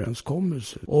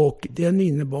överenskommelse. Och den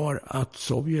innebar att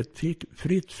Sovjet fick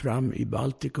fritt fram i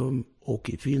Baltikum och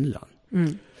i Finland.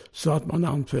 Så att man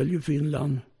anföll ju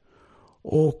Finland.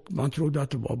 Och man trodde att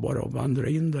det var bara att vandra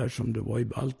in där som det var i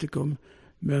Baltikum.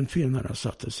 Men finnarna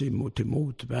satte sig till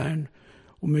motvärn.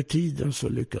 Och med tiden så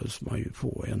lyckades man ju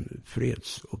få en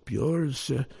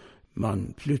fredsuppgörelse.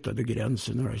 Man flyttade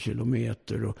gränsen några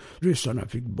kilometer och ryssarna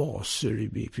fick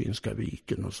baser i Finska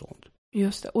viken och sånt.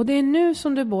 Just det. Och det är nu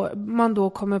som man då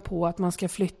kommer på att man ska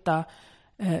flytta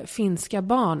finska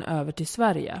barn över till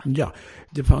Sverige. Ja,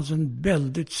 det fanns en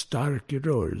väldigt stark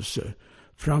rörelse.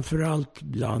 Framförallt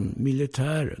bland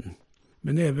militären.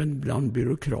 Men även bland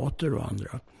byråkrater och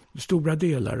andra. Stora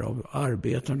delar av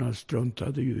arbetarna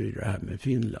struntade ju i det här med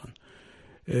Finland.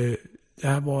 det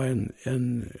här var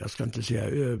en, jag ska inte säga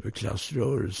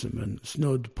överklassrörelse, men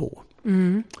snudd på.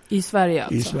 I Sverige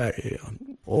alltså? I Sverige, ja.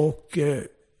 Och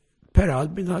Per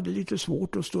Albin hade lite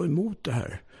svårt att stå emot det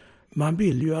här. Man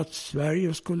ville ju att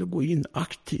Sverige skulle gå in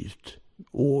aktivt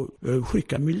och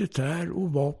skicka militär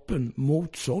och vapen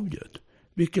mot Sovjet.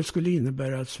 Vilket skulle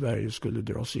innebära att Sverige skulle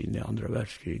dras in i andra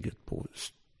världskriget på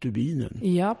stubinen.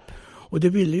 Japp. Och det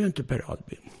ville ju inte Per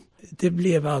Albin. Det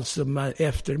blev alltså,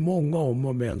 efter många om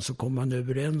och men, så kom man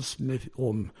överens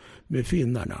med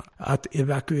finnarna att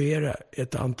evakuera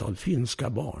ett antal finska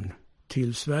barn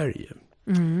till Sverige.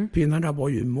 Finnarna var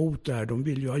ju emot det här. De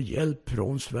ville ju ha hjälp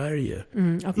från Sverige.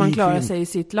 Att man klarar sig i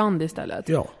sitt land istället.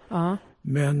 Ja. Uh-huh.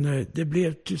 Men det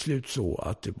blev till slut så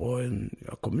att det var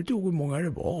jag kommer inte ihåg hur många det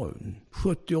var,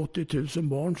 70-80 000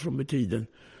 barn som med tiden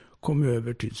kom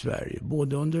över till Sverige.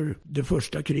 Både under det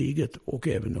första kriget och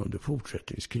även under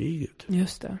fortsättningskriget.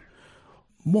 Just det.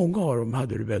 Många av dem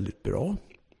hade det väldigt bra.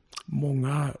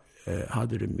 Många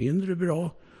hade det mindre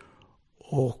bra.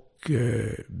 Och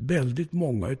väldigt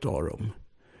många av dem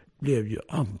blev ju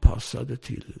anpassade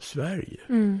till Sverige.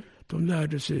 De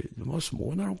var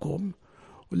små när de kom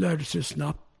och lärde sig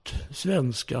snabbt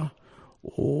svenska.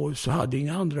 Och så hade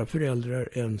inga andra föräldrar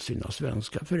än sina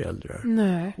svenska föräldrar.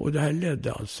 Nej. Och det här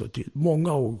ledde alltså till...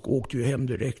 Många åkte ju hem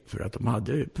direkt för att de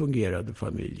hade fungerande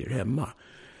familjer hemma.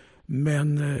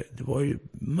 Men det var ju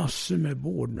massor med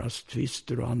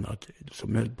vårdnadstvister och annat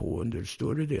som höll på under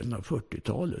större delen av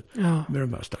 40-talet med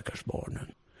de här stackars barnen.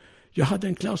 Jag hade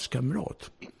en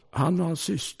klasskamrat. Han och hans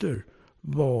syster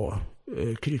var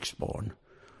krigsbarn.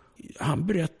 Han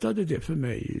berättade det för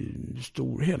mig i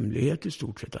stor hemlighet i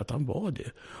stort sett att han var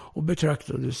det. Och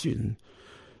betraktade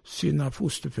sina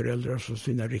fosterföräldrar som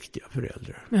sina riktiga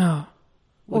föräldrar. Ja,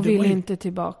 och ville inte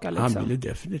tillbaka liksom. Han ville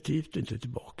definitivt inte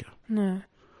tillbaka. Nej.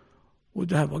 Och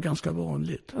det här var ganska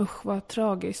vanligt. Usch, vad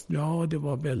tragiskt. Ja, det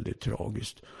var väldigt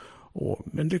tragiskt.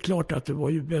 Men det är klart att det var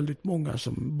ju väldigt många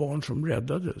barn som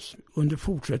räddades. Under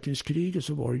fortsättningskriget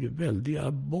så var det ju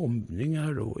väldiga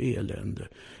bombningar och elände.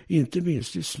 Inte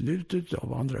minst i slutet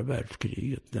av andra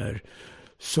världskriget när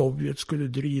Sovjet skulle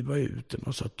driva ut en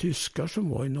massa tyskar som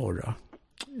var i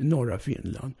norra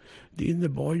Finland. Det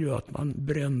innebar ju att man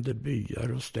brände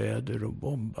byar och städer och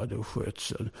bombade och sköt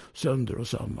sönder och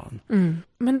samman.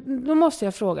 Men då måste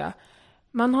jag fråga.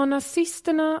 Man har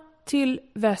nazisterna till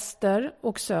väster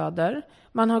och söder.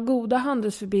 Man har goda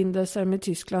handelsförbindelser med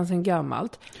Tyskland sedan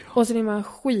gammalt. Och så är man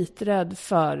skiträdd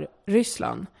för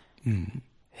Ryssland.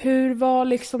 Hur var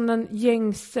liksom den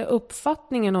gängse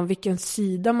uppfattningen om vilken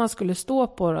sida man skulle stå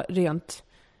på rent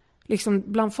liksom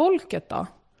bland folket då?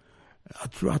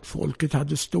 Jag tror att folket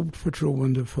hade stort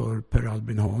förtroende för Per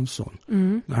Albin Hansson.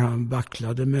 När han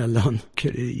vacklade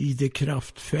i det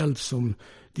kraftfält som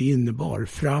det innebar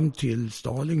fram till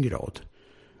Stalingrad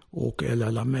och El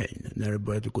Alamein när det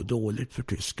började gå dåligt för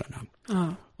tyskarna.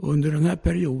 Under den här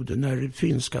perioden när det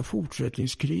finska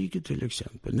fortsättningskriget till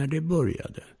exempel, när det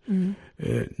började,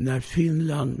 när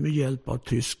Finland med hjälp av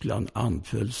Tyskland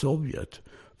anföll Sovjet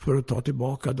för att ta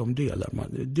tillbaka de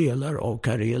delar av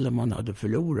Karelen man hade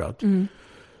förlorat,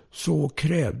 så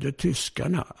krävde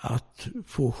tyskarna att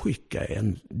få skicka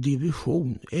en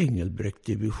division,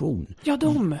 Engelbrekt-division,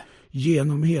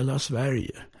 genom hela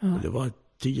Sverige. Och det var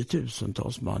 10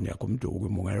 000-tals man, jag kommer inte ihåg hur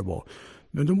många det var.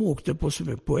 Men de åkte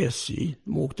på SJ,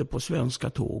 de åkte på svenska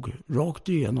tåg, rakt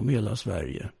igenom hela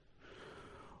Sverige.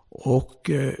 Och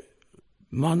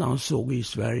man ansåg i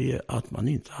Sverige att man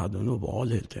inte hade något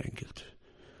val helt enkelt.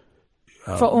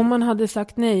 För om man hade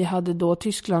sagt nej hade då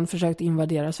Tyskland försökt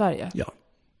invadera Sverige? Ja,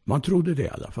 man trodde det i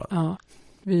alla fall. Ja.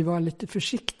 Vi var lite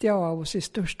försiktiga av oss i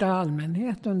största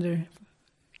allmänhet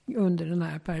under den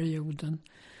här perioden.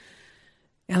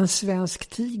 En svensk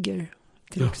tiger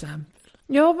till exempel.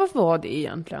 Ja, vad var det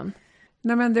egentligen?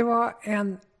 Nej, men det var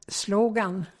en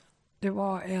slogan. Det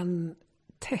var en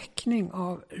teckning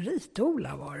av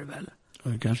Rit-Ola var det väl?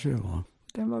 Ja, det kanske det var.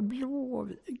 Den var blå och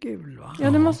gul va?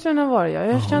 Ja, det måste den ha varit.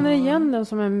 Jag känner igen den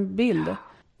som en bild.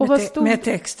 Och med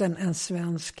texten en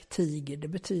svensk tiger. Det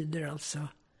betyder alltså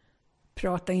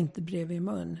prata inte bredvid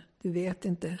mun. Du vet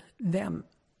inte vem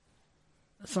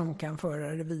som kan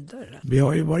föra det vidare. Vi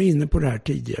har ju varit inne på det här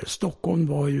tidigare. Stockholm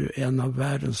var ju en av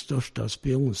världens största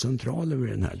spioncentraler med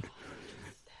den här.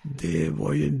 Det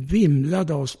var ju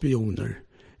vimlade av spioner.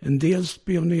 En del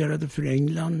spionerade för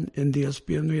England, en del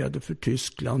spionerade för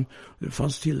Tyskland. Det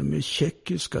fanns till och med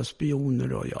tjeckiska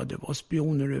spioner och det var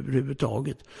spioner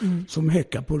överhuvudtaget som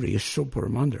häckade på Rish och på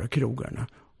de andra krogarna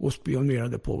och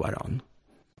spionerade på varann.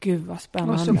 Gud vad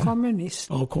spännande. Och så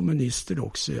kommunister. Ja, kommunister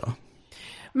också, ja.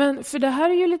 Men för det här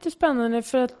är ju lite spännande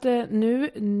för att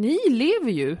ni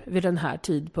lever ju vid den här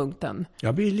tidpunkten.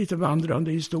 Jag blir lite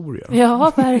vandrande historia.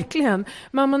 Ja, verkligen.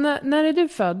 Mamma, när är du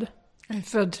född? Jag är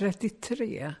född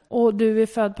 33. Och du är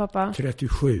född, pappa?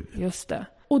 37. Just det.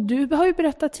 Och du har ju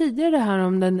berättat tidigare här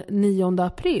om den 9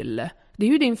 april. Det är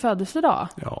ju din födelsedag.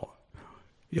 Ja,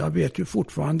 jag vet ju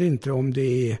fortfarande inte om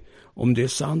det är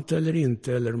sant eller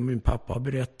inte, eller om min pappa har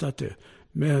berättat det.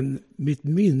 Men mitt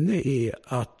minne är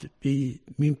att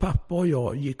min pappa och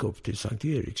jag gick upp till Sankt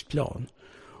Eriksplan.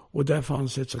 Och där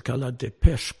fanns ett så kallat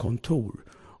depeschkontor.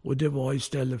 Och det var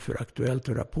istället för Aktuellt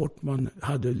och Rapport, man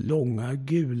hade långa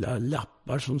gula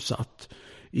lappar som satt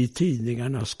i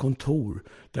tidningarnas kontor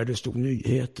där det stod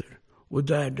nyheter. Och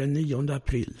där den 9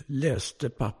 april läste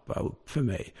pappa upp för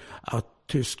mig att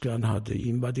Tyskland hade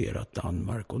invaderat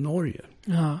Danmark och Norge.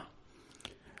 Ja.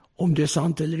 Om det är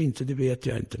sant eller inte, det vet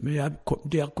jag inte. Men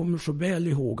jag kommer så väl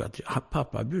ihåg att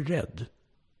pappa blev rädd.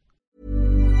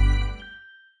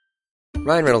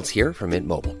 Ryan Reynolds here from Mint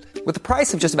Mobile. With the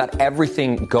price of just about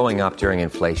everything going up during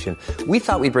inflation, we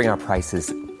thought we'd bring our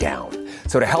prices down.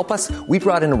 So to help us, we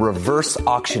brought in a reverse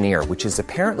auctioneer, which is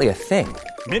apparently a thing.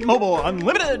 Mint Mobile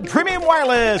Unlimited Premium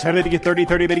Wireless. How to get 30,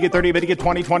 30, bit to get 30, bit to get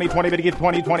 20, 20, 20, bit to get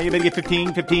 20, 20, bit to get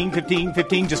 15, 15, 15,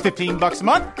 15, just $15 a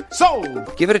month?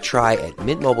 Sold! Give it a try at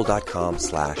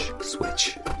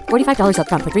mintmobile.com/switch. $45 up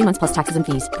front for 3 months plus taxes and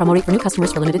fees. Promo rate for new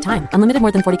customers for limited time. Unlimited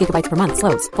more than 40 gigabytes per month.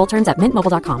 Slows full terms at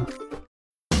mintmobile.com.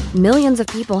 Millions of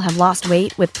people have lost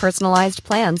weight with personalized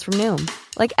plans from Noom.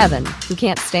 Like Evan, who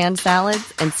can't stand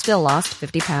salads and still lost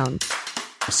 50 pounds.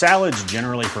 Salads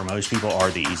generally for most people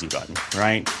are the easy button,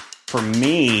 right? For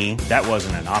me, that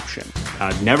wasn't an option.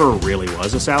 I never really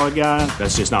was a salad guy.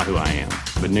 That's just not who I am.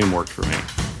 But Noom worked for me.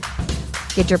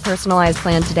 Get your personalized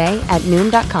plan today at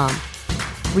Noom.com.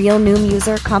 Real Noom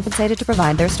user compensated to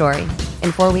provide their story.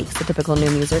 In 4 weeks, the typical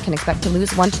Noom user can expect to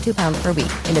lose 1 to 2 pounds per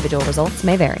week. Individual results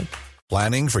may vary.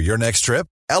 Planning for your next trip?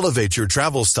 Elevate your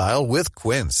travel style with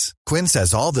Quince. Quince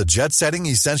has all the jet-setting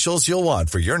essentials you'll want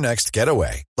for your next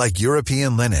getaway, like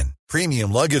European linen,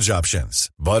 premium luggage options,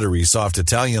 buttery soft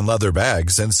Italian leather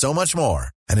bags, and so much more.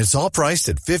 And it's all priced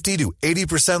at 50 to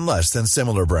 80% less than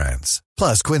similar brands.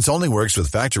 Plus, Quince only works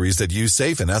with factories that use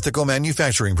safe and ethical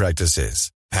manufacturing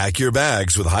practices. Pack your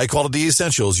bags with high-quality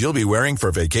essentials you'll be wearing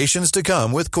for vacations to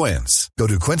come with Quince. Go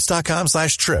to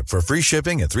quince.com/trip for free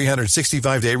shipping and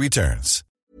 365-day returns.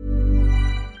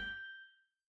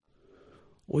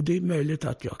 Och det är möjligt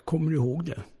att jag kommer ihåg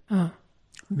det. Ja.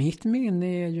 Mitt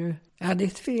minne är ju... Ja, det är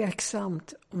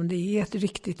tveksamt om det är ett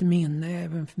riktigt minne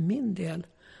även för min del.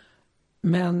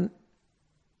 Men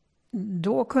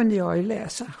då kunde jag ju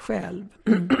läsa själv.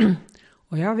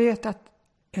 Och jag vet att,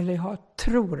 eller jag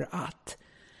tror att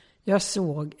jag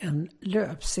såg en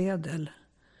löpsedel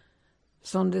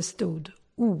som det stod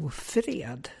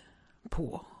ofred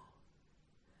på.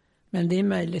 Men det är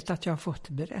möjligt att jag har fått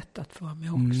berättat för mig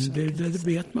också. Det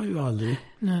vet man ju aldrig.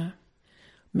 Nej.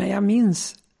 Men jag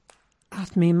minns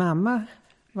att min mamma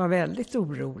var väldigt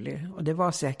orolig. Och det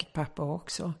var säkert pappa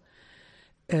också.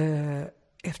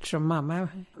 Eftersom mamma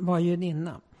var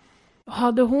judinna.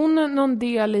 Hade hon någon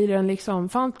del i den liksom?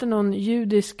 Fanns det någon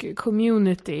judisk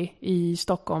community i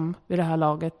Stockholm vid det här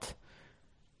laget?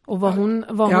 Och var hon...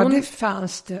 det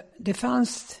fanns det. Det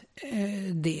fanns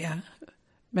det.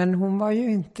 Men hon var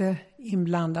ju inte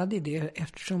inblandad i det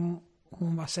eftersom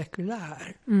hon var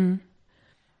sekulär. Mm.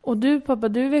 Och du, pappa,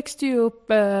 du växte ju upp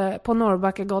på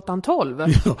Norrbackagatan 12.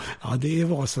 Ja, det är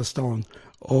Vasastan.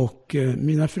 Och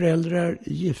mina föräldrar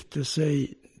gifte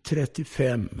sig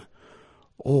 35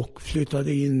 och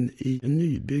flyttade in i en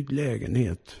nybyggd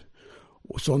lägenhet.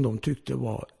 Och som de tyckte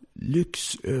var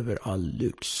lyx över all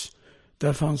lyx.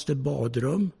 Där fanns det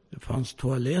badrum, det fanns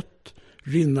toalett,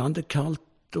 rinnande kallt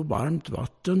och varmt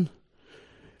vatten.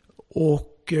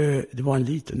 Och det var en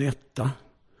liten etta.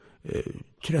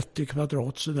 30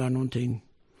 kvadrat så där någonting.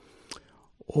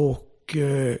 Och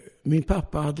min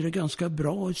pappa hade det ganska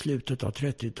bra i slutet av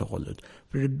 30-talet.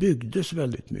 För det byggdes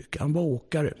väldigt mycket. Han var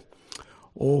åkare.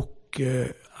 Och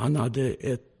han hade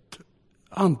ett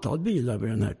antal bilar vid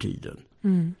den här tiden.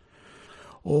 Mm.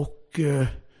 Och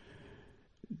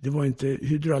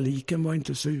hydrauliken var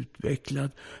inte så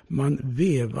utvecklad. Man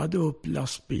vevade upp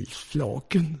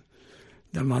lastbilsflaken.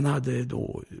 Där man hade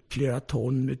då flera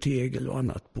ton med tegel och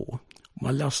annat på.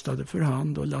 Man lastade för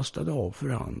hand och lastade av för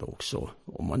hand också.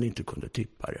 Om man inte kunde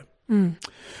tippa det. Mm.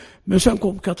 Men sen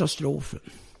kom katastrofen.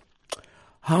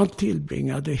 Han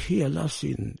tillbringade hela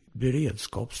sin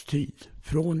beredskapstid.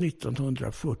 Från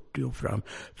 1940 och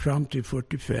fram till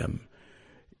 45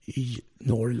 i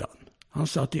Norrland. Han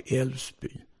satt i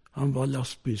Älvsbyn. Han var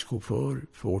lastbilschaufför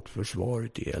för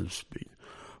försvaret i Älvsbyn.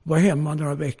 Var hemma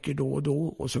några veckor då och då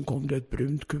och sen kom det ett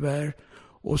brunt kuvert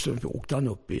och så åkte han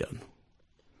upp igen.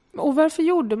 Och varför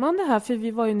gjorde man det här? För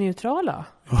vi var ju neutrala.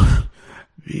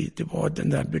 Det var den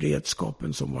där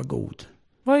beredskapen som var god.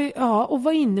 Ja, och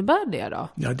vad innebär det då?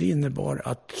 Ja, det innebar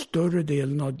att större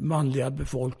delen av manliga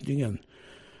befolkningen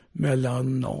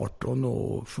mellan 18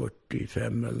 och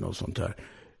 45 eller något sånt här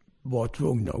var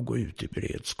tvungna att gå ut i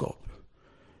beredskap.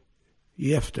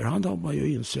 I efterhand har man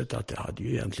ju insett att det hade ju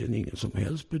egentligen ingen som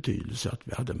helst betydelse att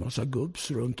vi hade en massa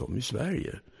gubbs runt om i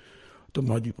Sverige. De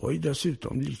var ju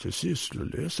dessutom lite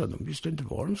sysslolösa. De visste inte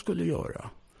vad de skulle göra.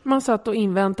 Man satt och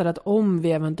inväntade att om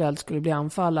vi eventuellt skulle bli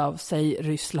anfallna av, säg,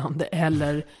 Ryssland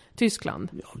eller Tyskland.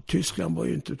 Ja, Tyskland var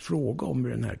ju inte ett fråga om i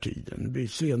den här tiden. Det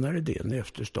senare delen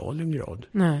efter Stalingrad.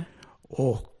 Nej.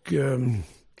 Och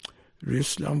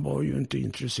Ryssland var ju inte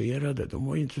intresserade. De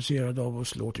var intresserade av att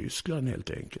slå Tyskland helt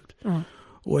enkelt. Mm.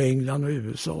 Och England och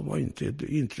USA var inte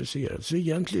intresserade. Så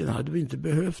egentligen hade vi inte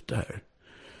behövt det här.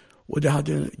 Och det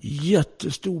hade en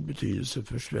jättestor betydelse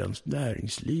för svenskt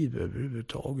näringsliv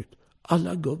överhuvudtaget.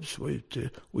 Alla gubbs var ute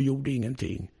och gjorde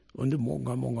ingenting under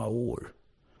många, många år.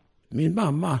 Min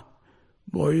mamma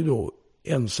var ju då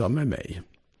ensam med mig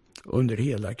under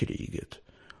hela kriget.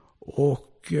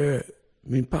 Och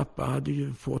min pappa hade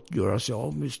ju fått göra sig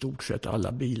av med i stort sett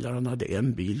alla bilar. Han hade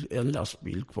en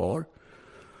lastbil kvar.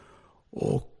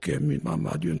 Och min mamma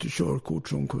hade ju inte körkort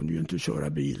så hon kunde ju inte köra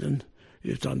bilen.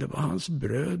 Utan det var hans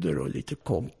bröder och lite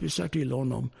kompisar till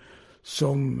honom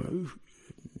som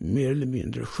mer eller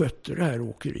mindre skötte det här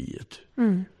åkeriet.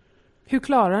 Mm. Hur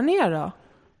klarar ni er då?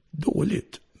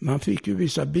 Dåligt. Man fick ju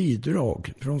vissa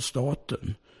bidrag från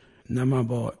staten när man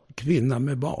var kvinna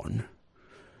med barn.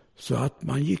 Så att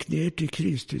man gick ner till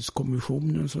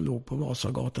kristidskommissionen som låg på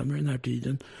Vasagatan med den här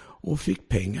tiden och fick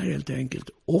pengar helt enkelt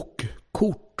och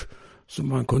kort som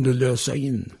man kunde lösa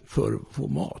in för att få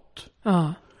mat.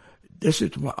 Ja.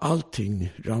 Dessutom var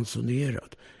allting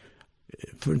ransonerat.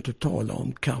 För att inte tala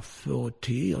om kaffe och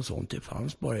te och sånt, det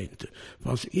fanns bara inte. Det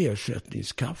fanns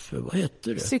ersättningskaffe, vad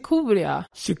hette det?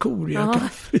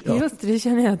 Cikoria-kaffe, ja. Just det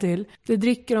känner jag till. Det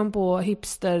dricker de på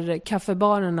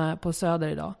hipster-kaffebarerna på Söder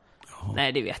idag. Jaha.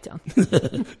 Nej, det vet jag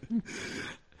inte.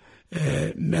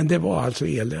 Men det var alltså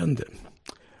elände.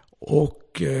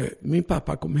 Och min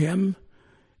pappa kom hem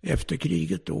efter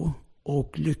kriget då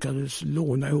och lyckades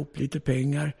låna ihop lite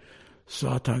pengar så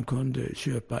att han kunde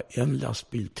köpa en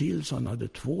lastbil till, så han hade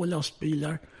 2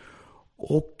 lastbilar.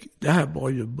 Och det här var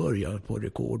ju början på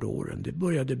rekordåren. Det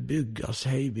började byggas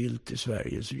hejvilt i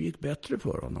Sverige så det gick bättre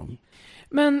för honom.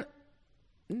 Men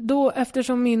då,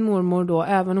 eftersom min mormor då,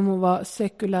 även om hon var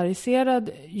sekulariserad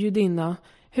judinna,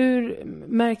 hur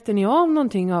märkte ni av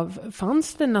någonting av,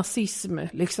 fanns det nazism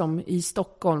liksom i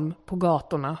Stockholm på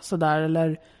gatorna sådär,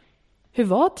 eller hur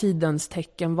var tidens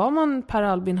tecken? Var man Per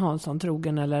Albin Hansson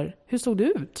trogen eller hur såg det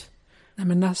ut? Nej,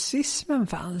 men nazismen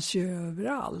fanns ju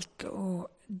överallt och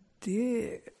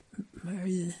det,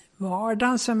 i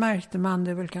vardagen så märkte man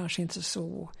det väl kanske inte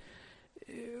så,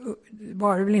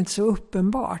 var det väl inte så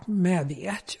uppenbart, men jag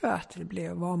vet ju att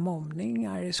det var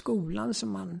mobbningar i skolan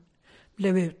som man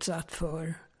blev utsatt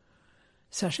för.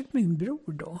 Särskilt min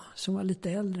bror då, som var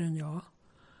lite äldre än jag.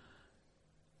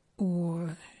 Och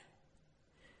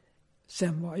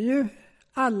sen var ju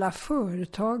alla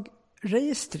företag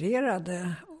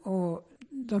registrerade och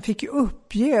de fick ju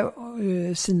uppge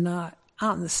sina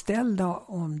anställda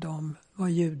om de var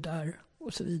judar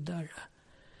och så vidare.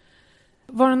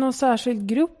 Var det någon särskild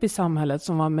grupp i samhället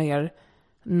som var mer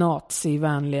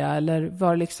nazivänliga eller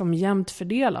var det liksom jämnt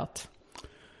fördelat?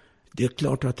 Det är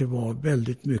klart att det var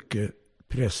väldigt mycket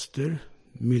präster,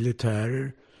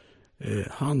 militärer,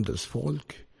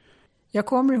 handelsfolk. Jag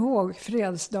kommer ihåg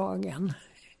fredsdagen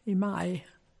i maj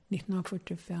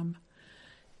 1945.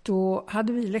 Då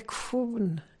hade vi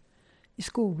lektion i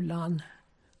skolan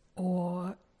och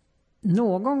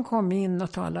någon kom in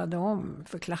och talade om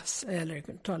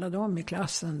i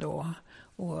klassen då,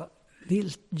 och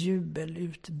vilt jubel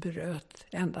utbröt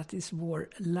ända tills vår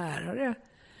lärare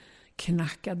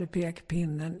knackade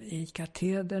pekpinnen i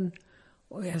katedern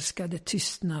och älskade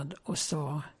tystnad och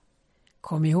sa: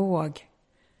 kom ihåg,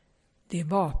 det är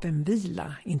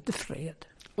vapenvila, inte fred.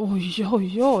 Oj,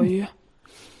 oj, oj.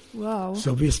 Wow.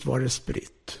 Så visst var det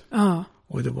spritt. Ja.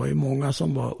 Och det var ju många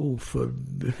som var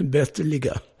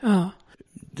oförbätterliga. Ja.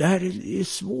 Det här är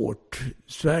svårt.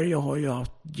 Sverige har ju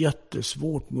haft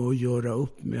jättesvårt med att göra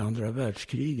upp med andra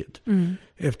världskriget. Mm.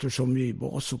 Eftersom vi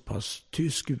var så pass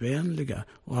tyskvänliga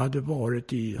och hade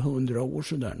varit i 100 år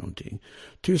sådär någonting.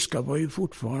 Tyska var ju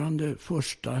fortfarande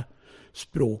första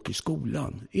språk i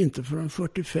skolan. Inte förrän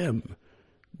 45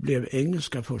 blev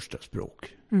engelska första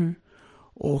språk. Mm.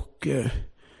 Och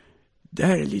Det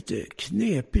här är lite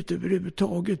knepigt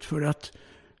överhuvudtaget för att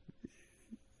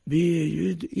vi är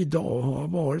ju idag, har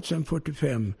varit sedan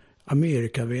 45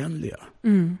 amerikavänliga.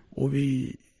 Och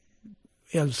vi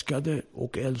älskade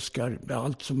och älskar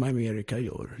allt som Amerika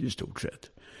gör i stort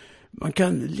sett. Man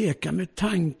kan leka med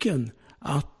tanken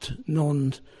att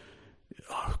någon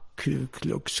Ku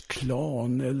Klux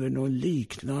Klan eller någon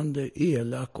liknande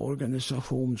elak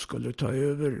organisation skulle ta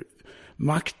över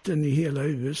makten i hela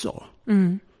USA.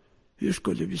 Hur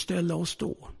skulle vi ställa oss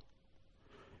då?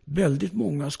 Väldigt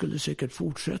många skulle säkert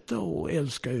fortsätta att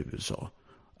älska USA.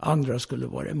 Andra skulle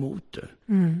vara emot det.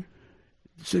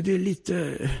 Så det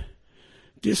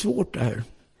är svårt det här.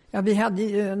 Ja, vi hade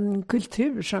ju en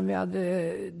kultur som vi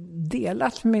hade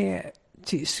delat med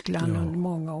Tyskland under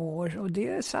många år. Och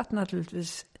det satt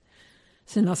naturligtvis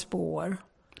sina spår.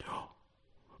 Ja.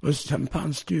 Och sen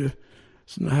fanns det ju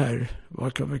såna här,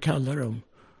 vad kan vi kalla dem?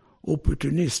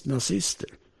 Opportunistnazister.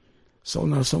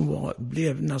 Sådana som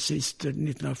blev nazister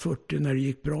 1940 när det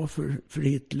gick bra för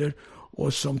Hitler.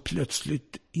 Och som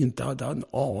plötsligt inte hade en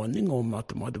aning om att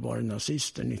de hade varit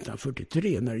nazister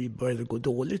 1943 när det började gå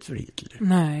dåligt för Hitler.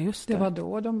 Nej, just det. Det var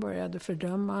då de började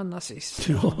fördöma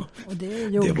nazister. Ja, och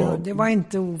det var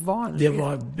inte ovanligt. Det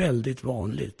var väldigt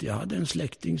vanligt. Jag hade en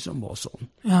släkting som var sån.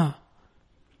 Ja.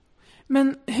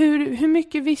 Men hur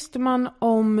mycket visste man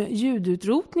om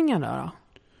judutrotningarna då?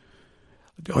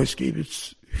 Det har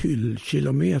skrivits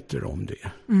hyllkilometer om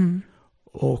det.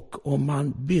 Och om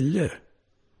man ville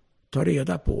ta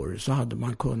reda på det så hade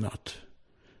man kunnat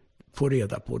få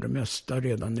reda på det mesta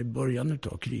redan i början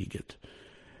av kriget.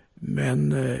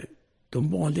 Men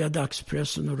de vanliga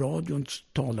dagspressen och radion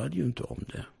talade ju inte om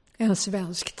det. En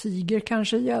svensk tiger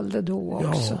kanske gällde då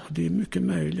också. Ja, det är mycket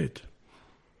möjligt.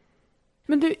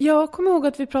 Men du, jag kommer ihåg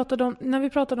att när vi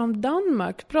pratade om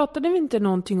Danmark, pratade vi inte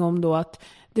någonting om då att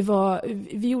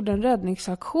vi gjorde en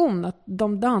räddningsaktion, att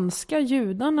de danska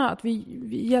judarna, att vi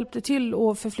hjälpte till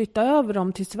att förflytta över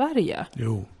dem till Sverige?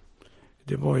 Jo,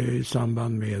 det var ju i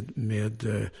samband med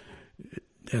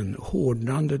den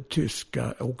hårdnande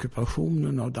tyska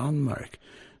ockupationen av Danmark.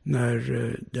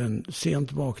 När den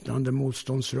sent vaknande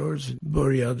motståndsrörelsen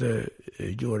började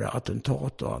göra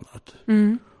attentat och annat.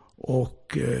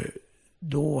 Och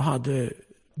då hade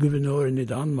guvernören i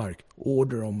Danmark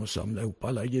order om att samla ihop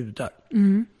alla judar.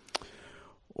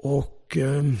 Och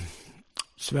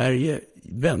Sverige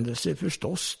vände sig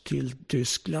förstås till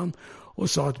Tyskland och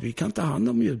sa att vi kan ta hand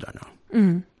om judarna.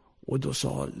 Och då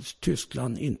sa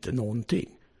Tyskland inte någonting.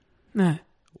 Nej.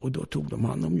 Och då tog de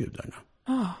hand om judarna.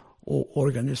 Och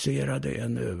organiserade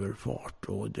en överfart.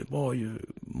 Och det var ju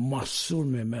massor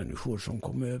med människor som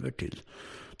kom över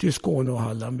till Skåne och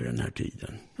Halland vid den här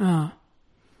tiden. Ja.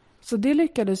 Så det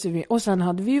lyckades vi. Och sen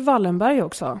hade vi ju Wallenberg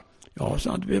också. Ja,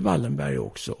 så hade vi Wallenberg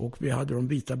också. Och vi hade de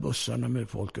vita bussarna med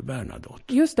Folke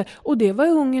Bernadotte. Just det. Och det var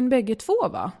Ungern bägge två,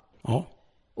 va? Ja.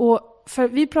 Och för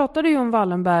vi pratade ju om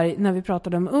Wallenberg när vi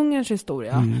pratade om Ungerns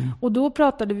historia. Och då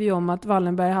pratade vi om att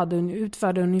Wallenberg hade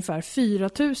utfärdat ungefär 4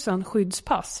 000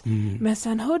 skyddspass. Men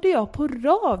sen hörde jag på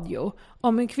radio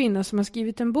om en kvinna som har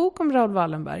skrivit en bok om Raoul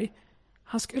Wallenberg.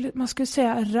 Man skulle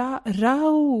säga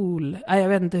Raoul. Jag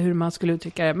vet inte hur man skulle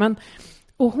uttrycka det. Men,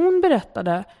 och hon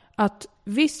berättade att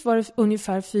visst var det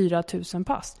ungefär 4 000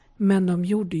 pass. Men de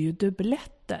gjorde ju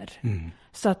dubbletter.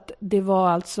 Så att det var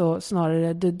alltså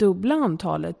snarare det dubbla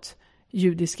antalet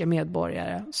judiska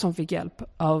medborgare som fick hjälp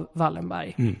av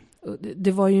Wallenberg.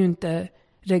 Det var ju inte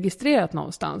registrerat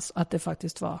någonstans att det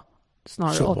faktiskt var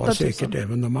snarare 8 000. Så var säkert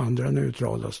även de andra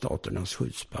neutrala staternas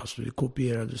skyddspass. Det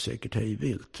kopierade säkert hej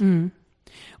vilt.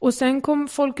 Och sen kom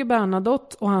Folke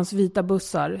Bernadotte och hans vita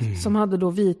bussar som hade då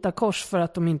vita kors för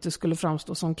att de inte skulle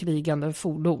framstå som krigande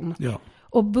fordon. Ja.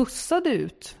 Och bussade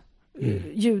ut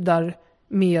judar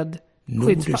med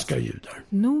nordiska judar.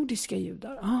 Nordiska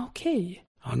judar, okej.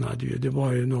 Han hade ju, det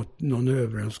var ju någon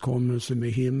överenskommelse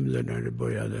med Himmler när det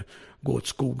började gå åt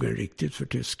skogen riktigt för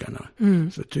tyskarna.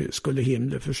 Så skulle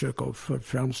Himmler försöka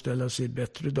framställa sig i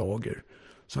bättre dagar.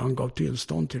 Så han gav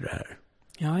tillstånd till det här.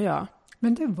 Ja.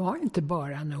 Men det var inte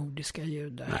bara nordiska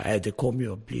judar. Nej, det kom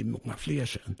ju att bli många fler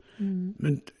sen.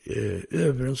 Men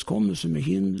överenskommelsen med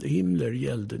Himmler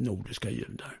gällde nordiska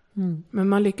judar. Men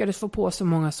man lyckades få på så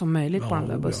många som möjligt på de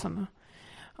där bussarna.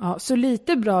 Ja, så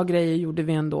lite bra grejer gjorde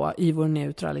vi ändå i vår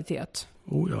neutralitet.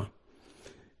 Ja.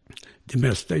 Det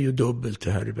mesta är ju dubbelt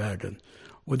det här i världen.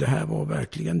 Och det här var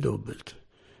verkligen dubbelt.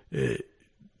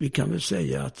 Vi kan väl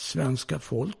säga att svenska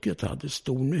folket hade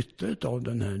stor nytta av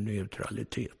den här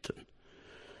neutraliteten.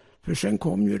 För sen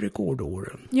kom ju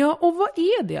rekordåren. Ja, och vad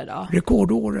är det då?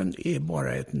 Rekordåren är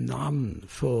bara ett namn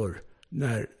för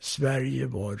när Sverige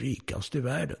var rikast i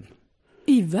världen.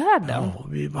 I världen? Ja,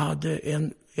 vi hade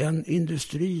en en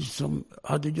industri som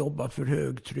hade jobbat för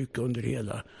högtryck under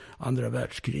hela andra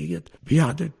världskriget. Vi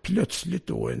hade plötsligt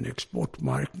då en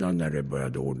exportmarknad när det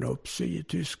började ordna upp sig i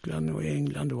Tyskland och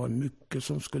England. Det var mycket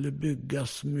som skulle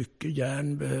byggas, mycket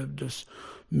järn behövdes,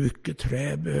 mycket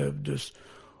trä behövdes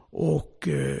och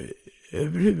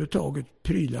överhuvudtaget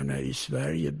prylarna i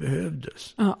Sverige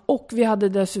behövdes. Ja, och vi hade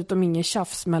dessutom ingen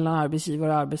tjafs mellan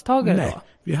arbetsgivare och arbetstagare. Nej, då?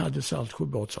 vi hade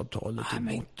Saltsjöbadsavtalet i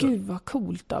Men botten. gud vad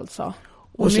coolt alltså.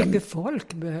 Och sen, mycket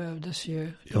folk behövdes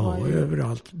ju. Ja,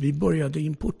 överallt. Vi började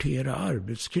importera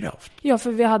arbetskraft. Ja,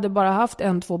 för vi hade bara haft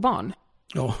 1-2 barn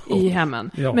i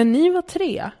hemmen. Ja. Men ni var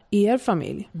 3 i er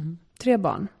familj. 3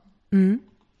 barn.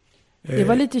 Det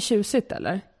var lite tjusigt,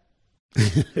 eller?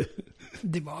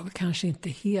 Det var väl kanske inte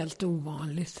helt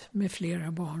ovanligt med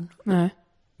flera barn. Nej.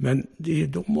 Men det är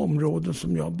de områden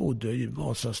som jag bodde i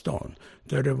Vasastan,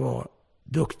 där det var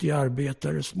duktiga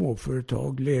arbetare,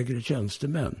 småföretag, lägre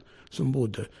tjänstemän som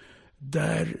bodde.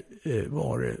 Där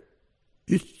var det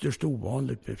ytterst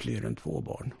ovanligt med fler än 2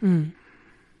 barn.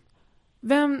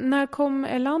 När kom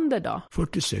Erlander då?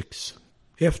 46.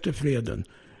 Efter freden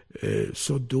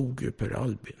så dog ju Per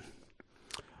Albin.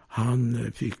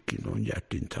 Han fick någon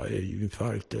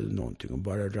hjärtinfarkt eller någonting och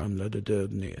bara ramlade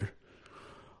död ner.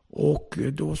 Och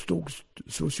då stod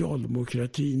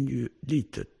socialdemokratin ju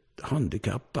lite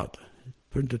handikappad,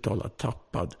 för att inte tala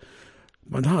tappad.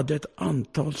 Man hade ett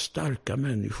antal starka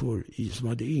människor som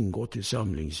hade ingått i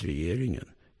samlingsregeringen.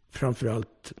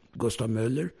 Framförallt Gustav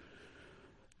Möller,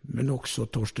 men också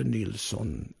Torsten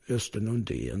Nilsson, Östen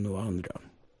Undén och andra.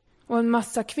 Och en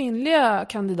massa kvinnliga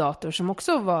kandidater som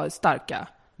också var starka.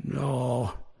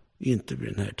 Ja, inte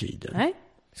vid den här tiden. Nej,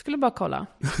 skulle bara kolla.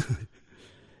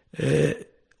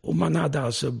 Och man hade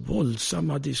alltså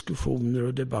våldsamma diskussioner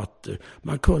och debatter.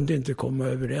 Man kunde inte komma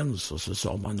överens och så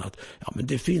sa man att men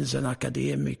det finns en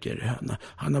akademiker.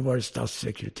 Han har varit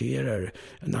statssekreterare.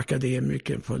 En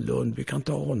akademiker från Lund. Vi kan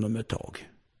ta honom ett tag.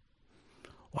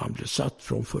 Och han blev satt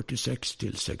från 46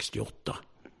 till 68.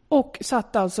 Och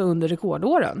satt alltså under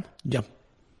rekordåren? Ja.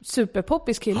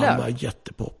 Superpoppis kille? Han var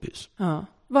jättepoppis. Ja.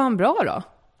 Var han bra då?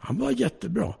 Han var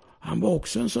jättebra. Han var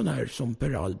också en sån här som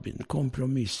Per Albin,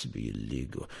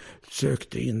 kompromissvillig och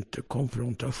sökte inte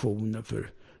konfrontationer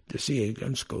för dess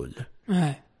egen skull.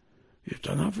 Nej.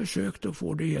 Utan han försökte att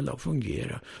få det hela att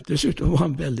fungera. Dessutom var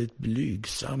han väldigt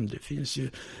blygsam. Det finns ju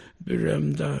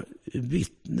berömda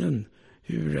vittnen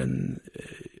hur en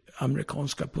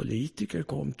amerikanska politiker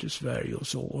kom till Sverige och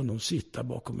såg honom sitta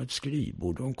bakom ett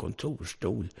skrivbord och en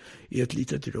kontorstol i ett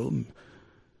litet rum.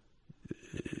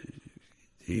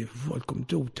 Det är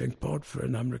fullkomligt otänkbart för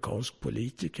en amerikansk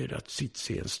politiker att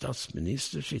se en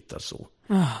statsminister sitta så.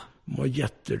 De har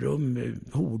jätterum med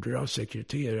horder av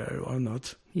sekreterare och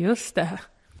annat. Just det.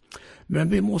 Men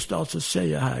vi måste alltså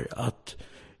säga här att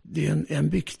det är en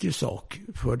viktig sak,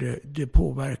 för det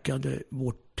påverkade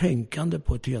vårt tänkande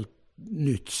på ett helt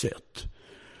nytt sätt.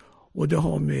 Och det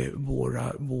har med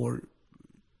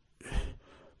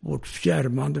vårt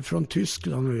fjärmande från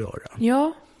Tyskland att göra.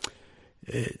 Ja.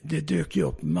 Det dök ju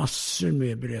upp massor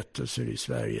med berättelser i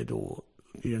Sverige då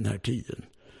i den här tiden.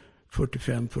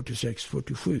 45, 46,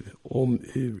 47 om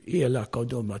hur elaka och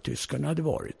dumma tyskarna hade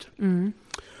varit.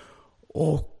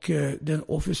 Och den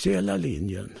officiella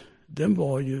linjen, den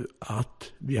var ju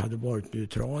att vi hade varit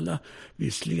neutrala.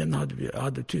 Visserligen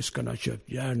hade tyskarna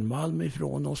köpt järnmalm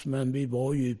ifrån oss, men vi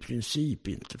var ju i princip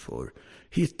inte för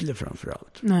Hitler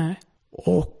framförallt. Nej.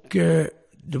 Och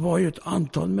det var ju ett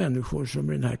antal människor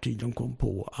som i den här tiden kom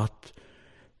på att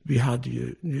vi hade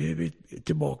ju, nu är vi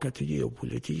tillbaka till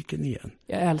geopolitiken igen.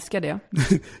 Jag älskar det.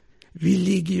 Vi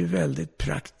ligger ju väldigt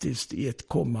praktiskt i ett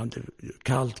kommande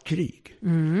kallt krig.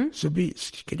 Så vi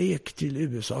skrek till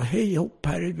USA, hej hopp,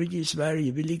 här är vi i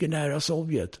Sverige, vi ligger nära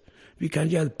Sovjet, vi kan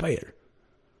hjälpa er.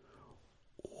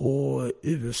 Och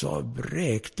USA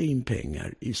vräkte in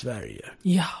pengar i Sverige.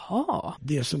 Jaha.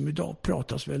 Det som idag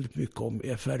pratas väldigt mycket om,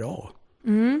 FRA.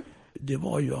 Det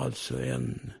var ju alltså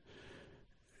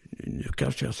nu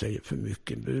kanske jag säger för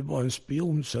mycket, men det var en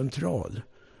spioncentral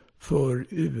för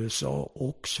USA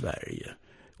och Sverige.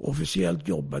 Officiellt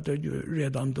jobbade ju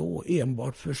redan då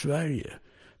enbart för Sverige,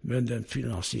 men den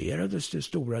finansierades till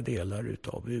stora delar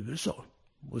utav USA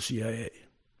och CIA.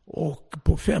 Och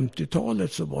på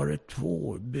 50-talet så var det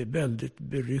 2 väldigt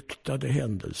beryktade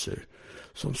händelser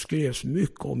som skrevs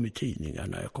mycket om i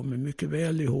tidningarna. Jag kommer mycket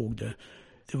väl ihåg det.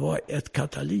 Det var ett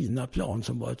Catalina-plan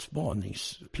som var ett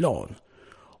spaningsplan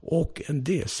och en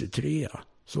DC-3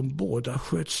 som båda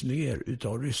sköts ner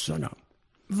utav ryssarna.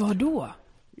 Var då?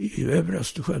 Över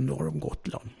Östersjön norr om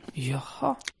Gotland.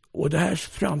 Jaha. Och det här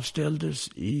framställdes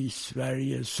i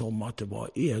Sverige som att det var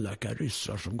elaka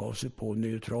ryssar som gav sig på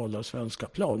neutrala svenska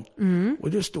plan.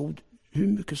 Och det stod hur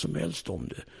mycket som helst om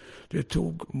det. Det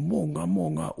tog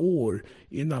många år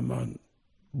innan man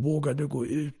vågade gå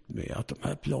ut med att de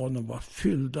här planen var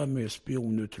fyllda med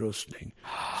spionutrustning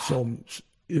som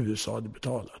USA hade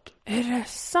betalat. Är det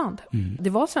sant? Det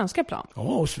var svenska plan? Ja,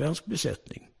 och svensk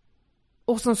besättning.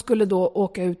 Och som skulle då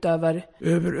åka ut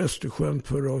över Östersjön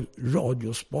för att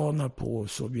radiospana på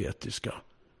sovjetiska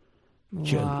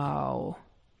källor. Wow.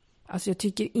 Alltså jag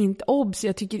tycker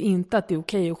inte att det är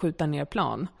okej att skjuta ner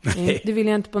plan. Det vill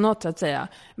jag inte på något sätt säga.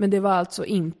 Men det var alltså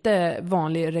inte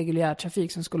vanlig reguljär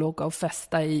trafik som skulle åka och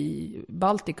festa i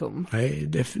Baltikum. Nej,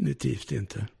 definitivt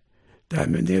inte. Det här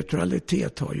med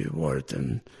neutralitet har ju varit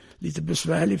en lite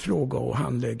besvärlig fråga att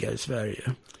handlägga i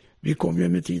Sverige. Vi kom ju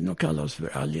med tiden att kalla oss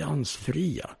för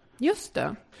alliansfria. Just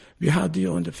det. Vi hade ju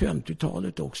under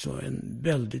 50-talet också en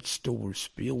väldigt stor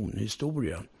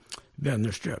spionhistoria.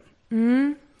 Wennerström.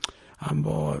 Han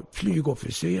var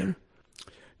flygofficer.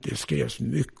 Det skrevs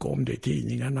mycket om det i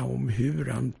tidningarna, om hur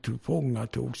han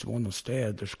tillfångatogs av någon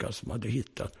städerska som hade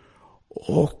hittat.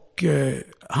 Och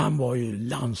han var ju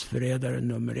landsförrädare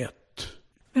nummer 1.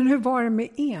 Men hur var det med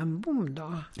Enbom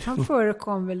då? Han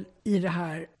förekom väl i det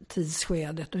här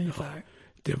tidsskedet ungefär? Ja,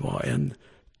 det var en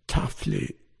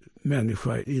tafflig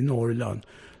människa i Norrland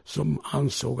som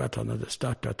ansåg att han hade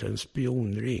startat en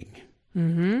spionring.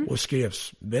 Och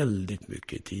skrevs väldigt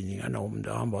mycket i tidningarna om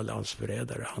det. Han var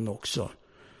landsförrädare han också.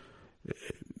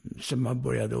 Så man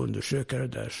började undersöka det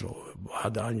där så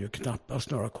hade han ju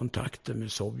knappast några kontakter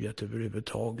med Sovjet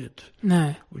överhuvudtaget.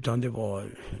 Nej. Utan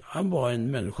han var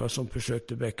en människa som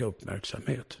försökte väcka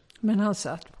uppmärksamhet. Men han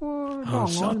satt på Långholmen? Han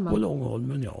satt på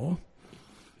Långholmen, ja.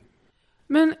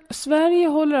 Men Sverige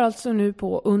håller alltså nu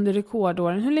på under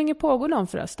rekordåren. Hur länge pågår de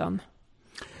förresten?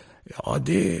 Ja,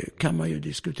 det kan man ju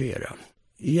diskutera.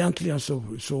 Egentligen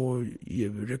så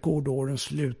rekordåren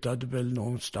slutade väl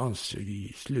någonstans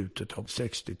i slutet av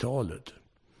 60-talet.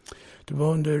 Det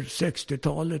var under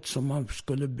 60-talet som man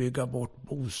skulle bygga bort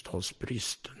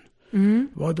bostadsbristen. Det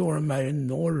var då de här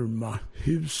enorma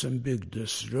husen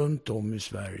byggdes runt om i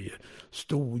Sverige.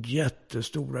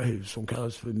 Jättestora hus som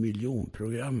kallas för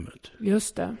miljonprogrammet.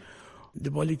 Just det. Det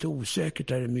var lite osäkert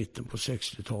där i mitten på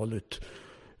 60-talet.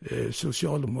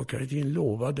 Socialdemokratin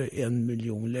lovade 1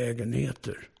 miljon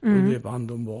lägenheter och det vann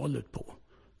de valet på.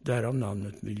 Därav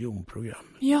namnet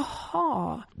miljonprogrammet.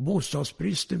 Jaha.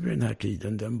 Bostadsbristen vid den här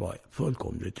tiden, den var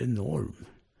fullkomligt enorm.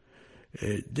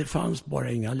 Det fanns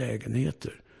bara inga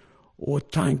lägenheter.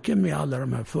 Och tanken med alla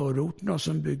de här förorterna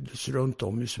som byggdes runt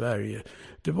om i Sverige,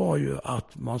 det var ju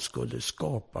att man skulle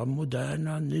skapa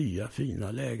moderna, nya,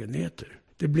 fina lägenheter.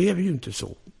 Det blev ju inte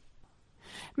så.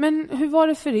 Men hur var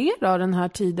det för er då den här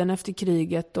tiden efter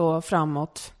kriget och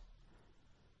framåt?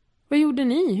 Vad gjorde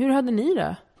ni? Hur hade ni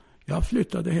det? Jag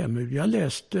flyttade hemifrån. Jag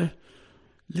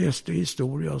läste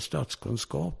historia och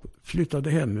statskunskap. Flyttade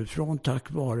hemifrån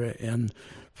tack vare en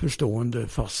förstående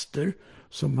faster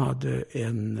som hade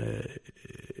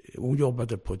hon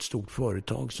jobbade på ett stort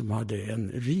företag som hade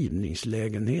en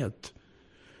rivningslägenhet.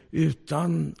 Vi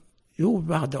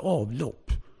hade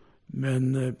avlopp,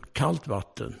 men kallt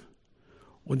vatten.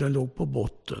 Och den låg på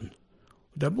botten.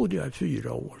 Och där bodde jag i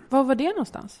 4 år. Var var det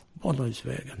någonstans?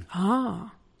 Vandrarhusvägen.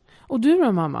 Och du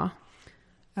då, mamma?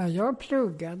 Ja, jag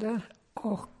pluggade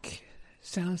och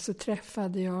sen så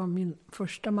träffade jag min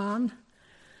första man.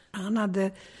 Han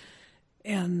hade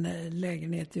en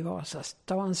lägenhet i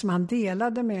Vasastan som han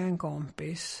delade med en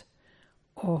kompis.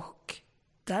 Och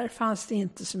där fanns det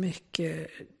inte så mycket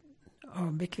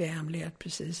av bekvämlighet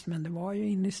precis. Men det var ju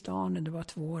inne i stan och det var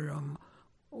 2 rum.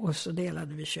 Och så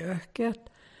delade vi köket.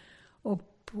 Och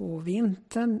på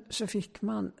vintern så fick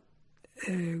man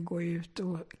gå ut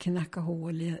och knacka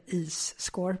hål i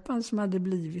isskorpan som hade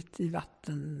blivit i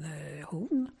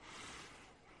vattenhorn.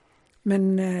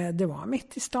 Men det var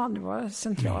mitt i stan, det var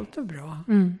centralt och bra.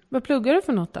 Vad pluggade du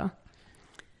för något då?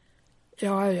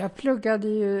 Ja, jag pluggade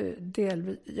ju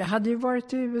delvis. Jag hade ju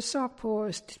varit i USA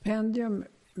på stipendium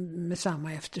med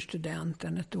samma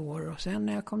efterstudenten 1 år. Och sen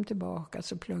när jag kom tillbaka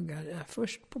så pluggade jag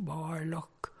först på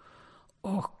Barlock.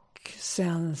 Och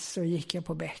sen så gick jag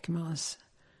på Beckmans.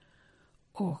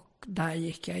 Och där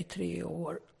gick jag i 3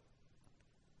 år.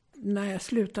 När jag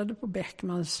slutade på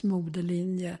Beckmans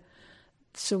modelinje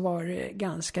så var det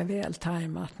ganska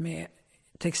vältajmat med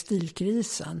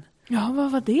textilkrisen. Ja,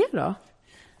 vad var det då?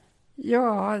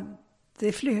 Ja,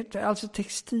 alltså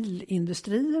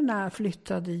textilindustrierna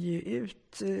flyttade ju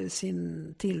ut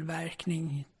sin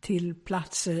tillverkning till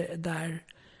platser där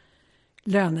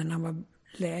lönerna var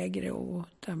lägre och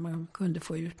där man kunde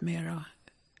få ut mera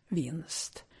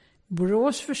vinst.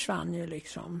 Borås försvann ju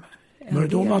liksom. Var det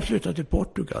då man flyttade till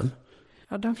Portugal?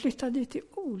 Ja, de flyttade till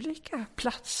olika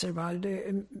platser. Va?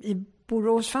 I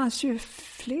Borås fanns ju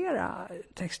flera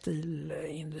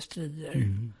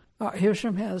textilindustrier. Ja, hur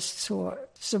som helst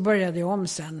så började jag om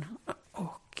sen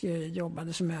och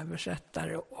jobbade som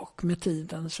översättare. Och med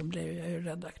tiden så blev jag ju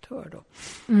redaktör då.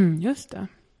 Just det.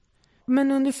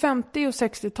 Men under 50- och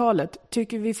 60-talet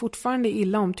tycker vi fortfarande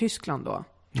illa om Tyskland då?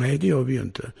 Nej, det gör vi ju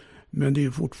inte. Men det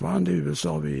är fortfarande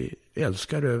USA vi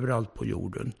älskar överallt på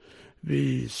jorden.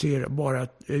 Vi ser bara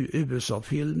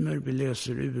USA-filmer, vi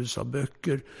läser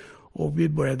USA-böcker och vi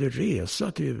började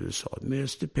resa till USA med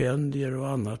stipendier och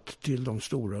annat till de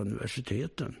stora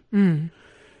universiteten.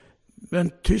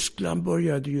 Men Tyskland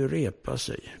började ju repa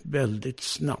sig väldigt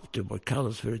snabbt. Det var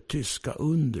kallas för det tyska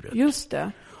undret. Just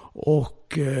det.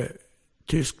 Och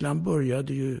Tyskland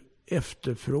började ju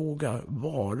efterfråga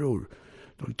varor.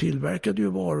 De tillverkade ju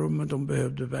varor, men de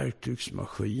behövde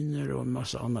verktygsmaskiner och en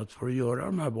massa annat för att göra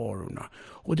de här varorna.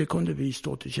 Och det kunde vi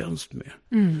stå till tjänst med.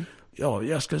 Ja,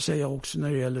 jag ska säga också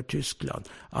när det gäller Tyskland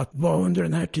att var under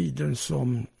den här tiden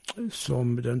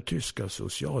som den tyska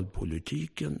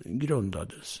socialpolitiken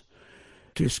grundades.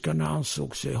 Tyskarna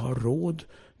ansåg sig ha råd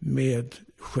med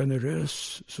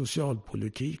generös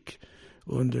socialpolitik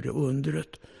under det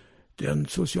undret. Den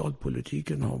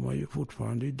socialpolitiken har man ju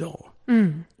fortfarande idag.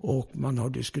 Och man har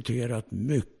diskuterat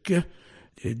mycket.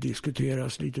 Det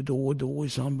diskuteras lite då och då i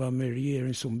samband med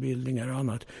regeringsombildningar och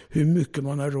annat. Hur mycket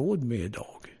man har råd med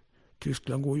idag.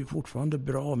 Tyskland går ju fortfarande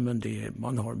bra, men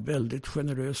man har väldigt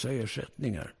generösa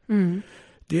ersättningar.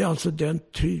 Det är alltså den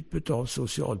typ av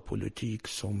socialpolitik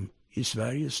som i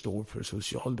Sverige står för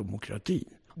socialdemokratin.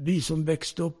 Vi som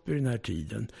växte upp i den här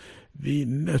tiden, vi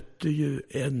mötte ju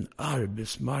en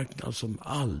arbetsmarknad som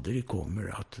aldrig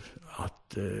kommer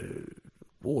att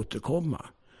återkomma.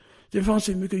 Det fanns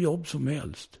ju mycket jobb som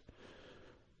helst.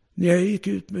 När jag gick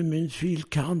ut med min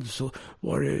fil.kand. så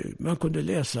var det, man kunde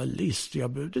läsa listor.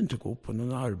 Jag behövde inte gå på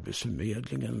någon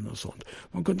arbetsförmedling eller något sånt.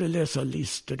 Man kunde läsa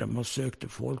listor där man sökte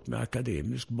folk med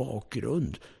akademisk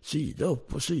bakgrund. Sida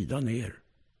upp och sida ner.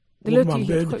 Det låter ju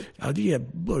helt sjukt. Jag hade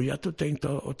börjat att tänka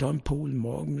att ta en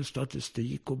polmag med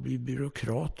statistik och bli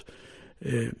byråkrat.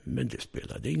 Men det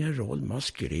spelade ingen roll. Man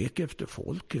skrek efter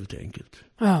folk helt enkelt.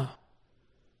 Ja.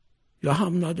 Jag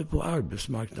hamnade på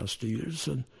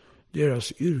Arbetsmarknadsstyrelsen,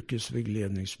 deras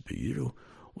yrkesvägledningsbyrå,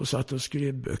 och satt och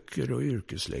skrev böcker och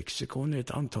yrkeslexikon i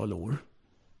ett antal år.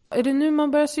 Är det nu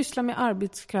man börjar syssla med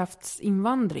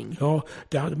arbetskraftsinvandring? Ja,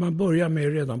 det hade man börjat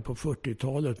med redan på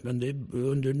 40-talet, men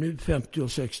under nu 50- och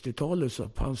 60-talet så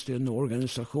fanns det en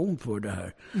organisation för det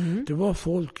här. Det var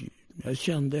folk, jag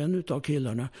kände en av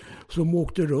killarna, som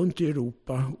åkte runt i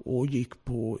Europa och gick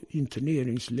på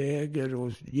interneringsläger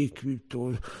och gick ut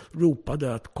och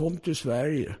ropade att kom till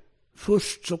Sverige.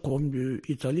 Först så kom ju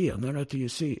italienarna till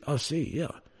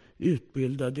ASEA,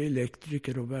 utbildade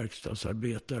elektriker och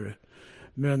verkstadsarbetare.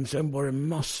 Men sen var det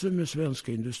massor med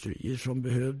svenska industrier som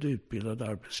behövde utbildad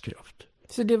arbetskraft.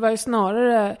 Så det var ju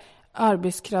snarare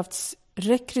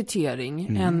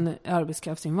arbetskraftsrekrytering än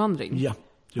arbetskraftsinvandring? Ja,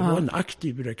 det var en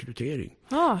aktiv rekrytering.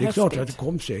 Det är häftigt. klart att det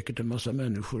kom säkert en massa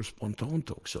människor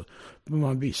spontant också. Men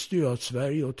man visste ju att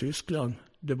Sverige och Tyskland,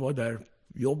 det var där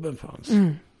jobben fanns.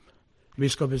 Vi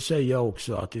ska väl säga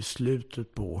också att i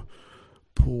slutet på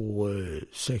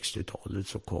 60-talet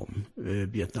så kom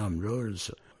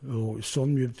Vietnamrörelsen.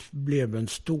 Som ju blev en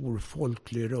stor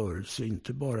folklig rörelse,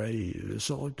 inte bara i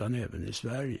USA utan även i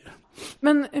Sverige.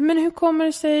 Men hur kommer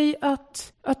det sig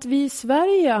att vi i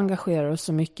Sverige engagerar oss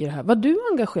så mycket i det här? Var du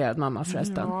engagerad, mamma,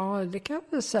 förresten? Ja, det kan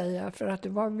jag säga, för att det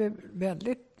var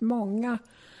väldigt många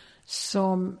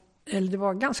det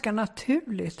var ganska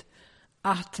naturligt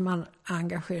att man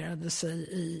engagerade sig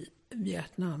i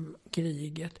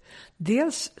Vietnamkriget.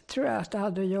 Dels tror jag att det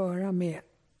hade att göra med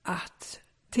att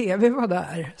TV var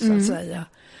där, så att säga.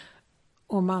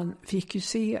 Och man fick ju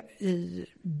se i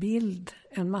bild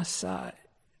en massa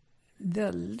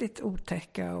väldigt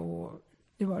otäcka, och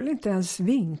det var väl inte ens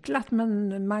vinklat,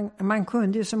 men man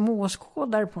kunde ju som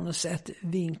åskådare på något sätt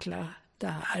vinkla det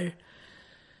här.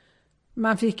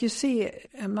 Man fick ju se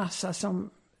en massa som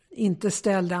inte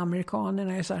ställde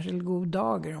amerikanerna i särskilt god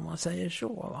dager, om man säger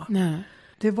så. Va? Nej.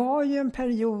 Det var ju en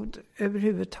period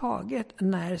överhuvudtaget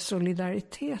när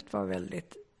solidaritet var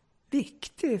väldigt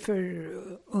viktig för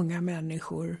unga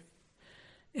människor.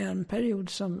 En period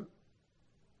som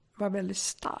var väldigt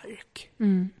stark.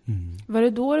 Var det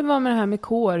då det var med det här med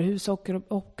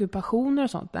kårhusockupationer och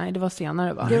sånt? Nej, det var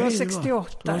senare, va? Det var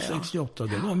 68. Det var 68,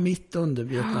 det var mitt under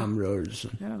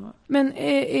Vietnamrörelsen. Ja. Men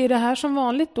är det här som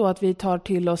vanligt då, att vi tar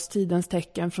till oss tidens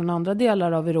tecken från andra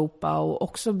delar av Europa och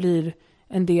också blir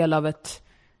en del av ett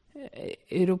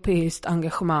europeiskt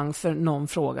engagemang för någon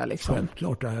fråga liksom.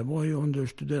 Självklart, det här var ju under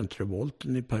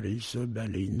studentrevolten i Paris och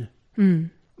Berlin.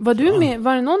 Var du med?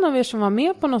 Var det någon av er som var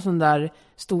med på någon sån där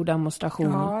stor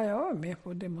demonstration? Ja, jag var med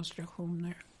på demonstrationer.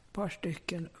 Ett par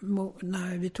stycken.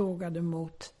 När vi tågade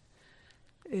mot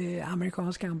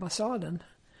amerikanska ambassaden.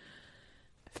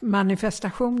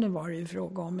 Manifestationer var det ju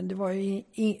fråga om. Men det var ju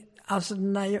alltså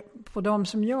på de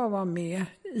som jag var med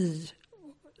i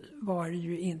var det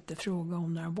ju inte fråga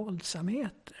om några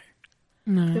våldsamheter.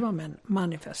 Nej. Det var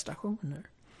manifestationer.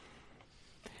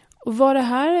 Och var det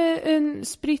här en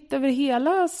spritt över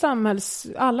hela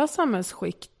alla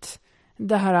samhällsskikt,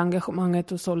 det här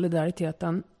engagemanget och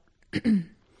solidariteten?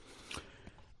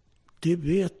 Det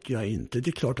vet jag inte. Det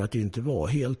är klart att det inte var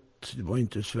helt. Det var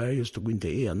inte, Sverige stod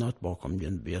inte enat bakom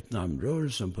den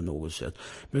Vietnamrörelsen på något sätt.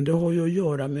 Men det har ju att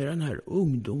göra med den här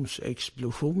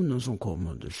ungdomsexplosionen som kom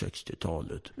under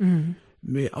 60-talet.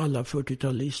 Med alla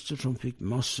 40-talister som fick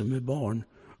massor med barn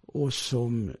och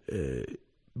som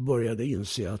började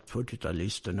inse att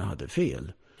 40-talisterna hade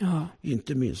fel. Ja.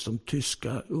 Inte minst de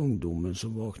tyska ungdomen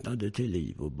som vaknade till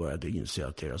liv och började inse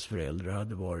att deras föräldrar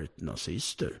hade varit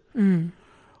nazister.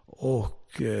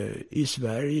 Och i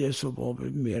Sverige så var vi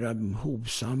mera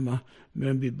hovsamma.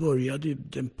 Men vi började,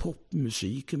 den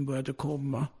popmusiken började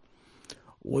komma.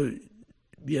 Och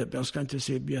jag ska inte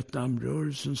se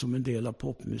Vietnamrörelsen som en del av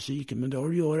popmusiken. Men det har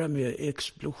att göra med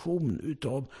explosion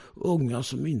utav unga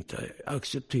som inte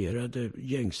accepterade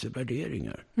gängse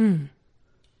värderingar.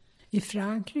 I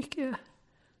Frankrike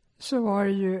så var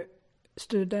det ju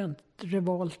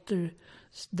studentrevolter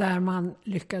där man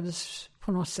lyckades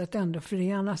på något sätt ändå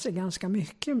förena sig ganska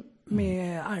mycket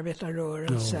med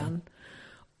arbetarrörelsen.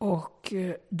 Ja. Och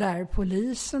där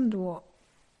polisen då,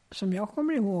 som jag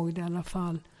kommer ihåg det i alla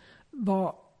fall,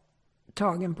 var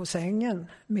tagen på sängen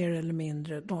mer eller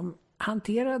mindre. De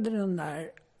hanterade den där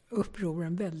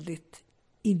upproren väldigt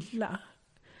illa.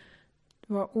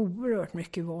 Det var oerhört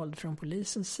mycket våld från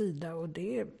polisens sida och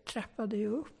det trappade ju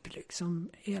upp liksom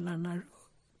hela den här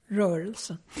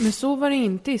rörelsen. Men så var det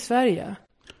inte i Sverige?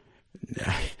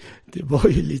 Nej, det var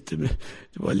ju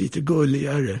lite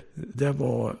gulligare. Det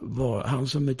var han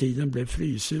som med tiden blev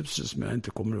Fryshuset, som jag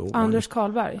inte kommer ihåg. Anders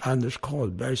Carlberg. Anders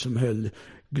Carlberg som höll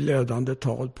glödande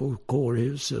tal på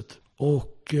kårhuset.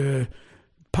 Och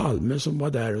Palme som var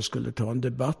där och skulle ta en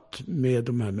debatt med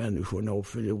de här människorna och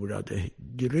förlorade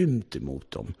grymt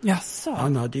emot dem. Jaså?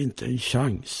 Han hade inte en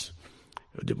chans.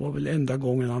 Det var väl enda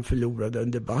gången han förlorade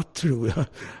en debatt, tror jag.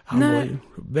 Han var en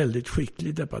väldigt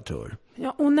skicklig debattör.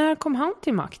 Ja, och när kom han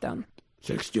till makten?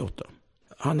 68.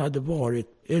 Han hade varit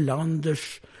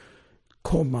Erlanders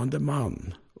kommande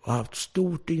man och haft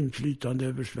stort inflytande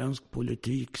över svensk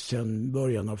politik sedan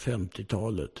början av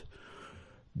 50-talet.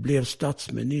 Blev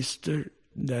statsminister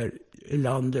när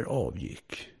Erlander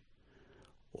avgick.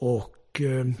 Och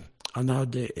han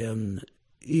hade en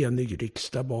enig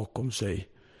riksdag bakom sig.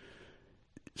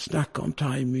 Snacka om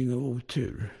timing och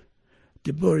otur.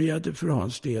 Det började för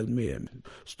hans del med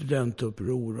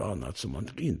studentuppror och annat som man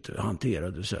inte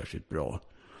hanterade särskilt bra.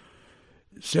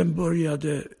 Sen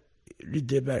började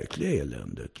det verkliga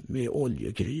eländet med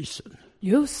oljekrisen.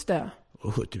 Just det.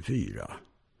 Och 74.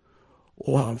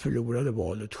 Och han förlorade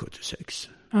valet 76.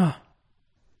 Ja.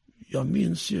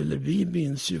 Vi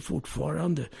minns ju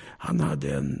fortfarande. Han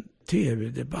hade en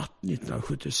tv-debatt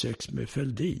 1976 med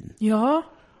Fälldin. Ja.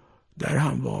 Där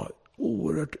han var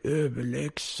oerhört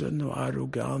överlägsen och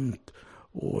arrogant.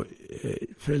 Och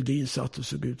Fälldin satt och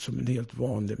såg ut som en helt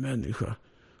vanlig människa.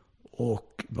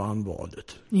 Och vann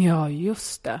valet. Ja,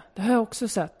 just det. Det har jag också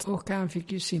sett. Och han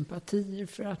fick ju sympatier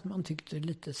för att man tyckte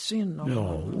lite synd om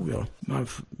honom. Ja.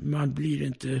 Man blir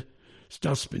inte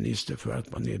statsminister för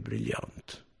att man är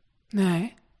briljant.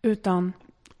 Nej, utan...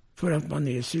 För att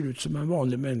man ser ut som en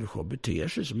vanlig människa och beter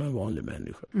sig som en vanlig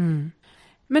människa.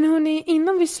 Men hörni,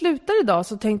 innan vi slutar idag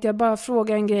så tänkte jag bara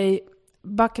fråga en grej.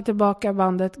 Backa tillbaka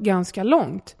bandet ganska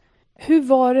långt. Hur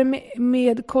var det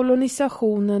med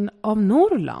kolonisationen av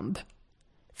Norrland?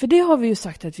 För det har vi ju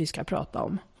sagt att vi ska prata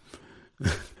om.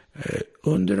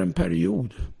 Under en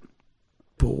period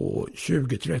på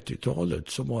 20-30-talet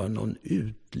så var jag någon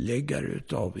utläggare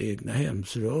av egna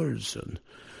hemsrörelsen.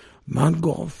 Man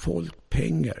gav folk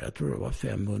pengar, jag tror det var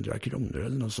 500 kronor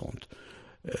eller något sånt,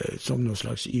 som någon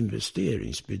slags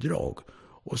investeringsbidrag.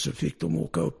 Och så fick de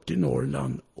åka upp till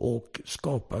Norrland och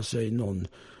skapa sig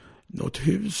något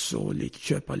hus och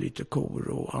köpa lite kor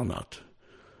och annat.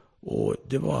 Och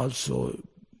det var alltså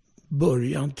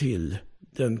början till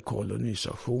den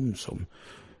kolonisation som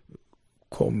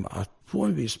kom att få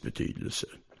en viss betydelse.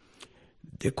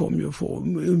 Det kom ju att få,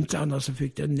 inte annars så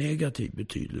fick det en negativ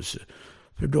betydelse.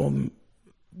 För de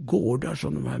gårdar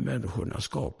som de här människorna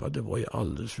skapade var ju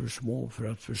alldeles för små för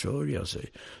att försörja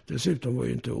sig. Dessutom var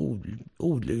ju inte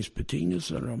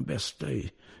odlingsbetingelserna de bästa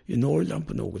i Norrland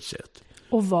på något sätt.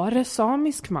 Och var det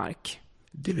samisk mark?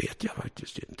 Det vet jag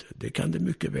faktiskt inte. Det kan det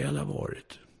mycket väl ha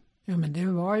varit. Ja, men det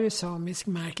var ju samisk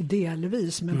mark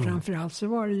delvis, men framförallt så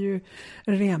var det ju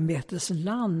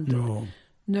renbetesland. Ja.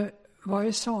 Nu var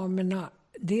ju samerna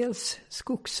dels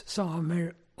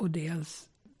skogssamer och dels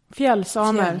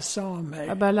Fjällsamer.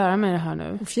 Jag börjar lära mig det här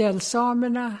nu. Och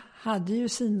fjällsamerna hade ju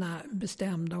sina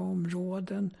bestämda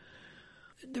områden.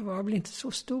 Det var väl inte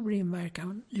så stor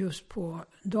inverkan just på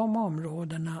de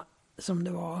områdena som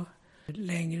det var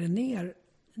längre ner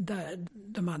där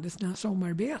de hade sina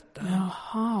sommarbeten.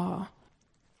 Jaha.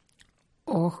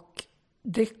 Och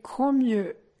det kom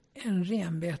ju en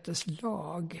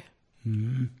renbeteslag.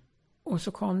 Mm. Och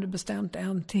så kom det bestämt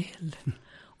en till.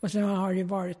 Och sen har det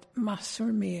varit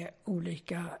massor med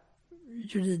olika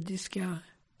juridiska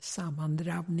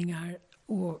sammandrabbningar.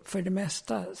 Och för det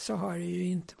mesta så har det ju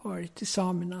inte varit till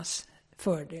samernas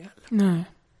fördel. Nej.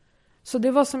 Så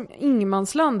det var som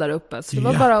ingenmansland där uppe. Så det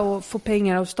var bara att få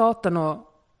pengar av staten och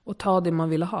ta det man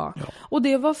ville ha. Ja. Och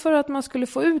det var för att man skulle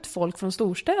få ut folk från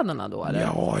storstäderna då, eller?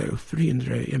 Ja,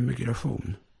 förhindra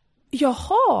emigration.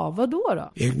 Jaha, vad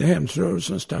då?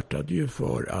 Egnahemsrörelsen startade ju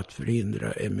för att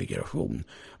förhindra emigration.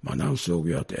 Man ansåg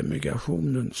ju att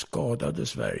emigrationen skadade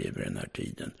Sverige vid den här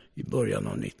tiden, i början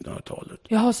av 1900-talet.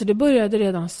 Jaha, så det började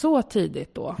redan så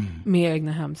tidigt då, med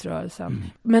egnahemsrörelsen.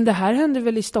 Men det här hände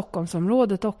väl i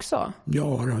Stockholmsområdet också?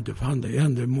 Ja, det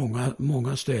hände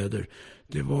många städer.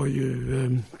 Det var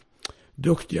ju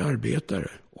duktiga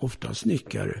arbetare, ofta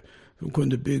snickare, som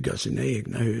kunde bygga sina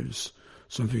egna hus,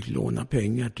 som fick låna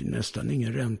pengar till nästan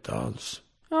ingen ränta alls.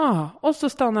 Ja, och så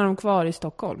stannar de kvar i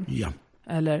Stockholm. Ja.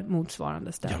 Eller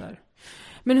motsvarande städer. Ja.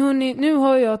 Men hörni, nu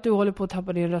hör jag att du håller på att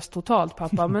tappa din röst totalt,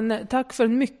 pappa. Men tack för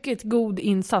en mycket god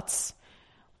insats.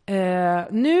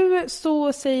 Nu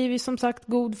så säger vi som sagt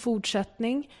god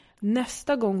fortsättning.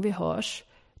 Nästa gång vi hörs,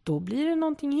 då blir det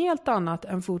någonting helt annat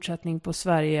än fortsättning på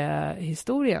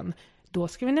Sverige-historien. Då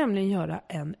ska vi nämligen göra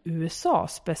en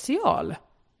USA-special.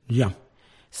 Ja.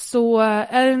 Så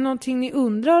är det någonting ni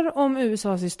undrar om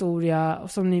USAs historia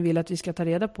som ni vill att vi ska ta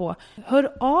reda på,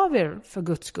 hör av er för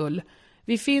Guds skull.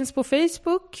 Vi finns på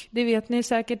Facebook, det vet ni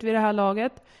säkert vid det här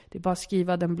laget. Det är bara att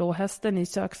skriva Den blå hästen i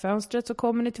sökfönstret så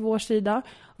kommer ni till vår sida.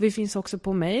 Vi finns också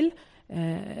på mail,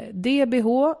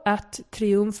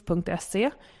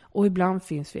 dbh@triumf.se, och ibland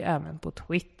finns vi även på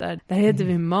Twitter. Där heter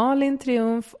vi Malin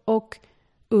Triumf och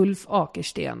Ulf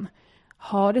Akersten.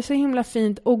 Ha det så himla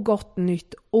fint och gott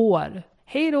nytt år.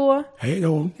 Hej då! Hej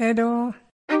då! Hej då!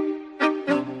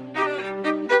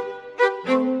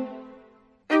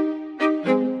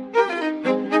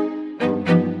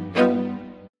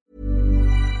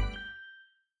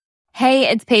 Hey,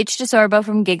 it's Paige DeSorbo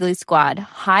from Giggly Squad.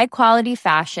 High quality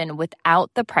fashion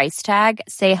without the price tag.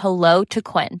 Say hello to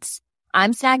Quince.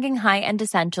 I'm snagging high-end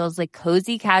essentials like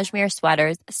cozy cashmere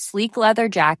sweaters, sleek leather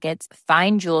jackets,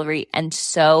 fine jewelry, and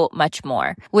so much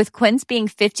more. With Quince being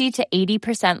 50 to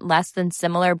 80% less than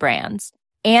similar brands.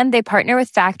 And they partner with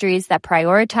factories that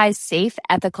prioritize safe,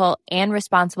 ethical, and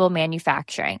responsible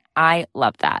manufacturing. I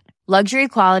love that. Luxury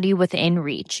quality within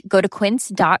reach. Go to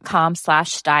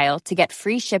quince.com/style to get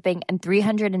free shipping and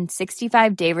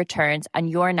 365-day returns on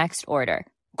your next order.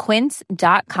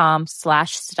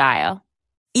 Quince.com/style.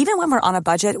 Even when we're on a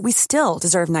budget, we still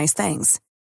deserve nice things.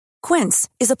 Quince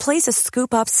is a place to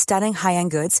scoop up stunning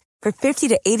high-end goods for 50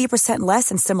 to 80% less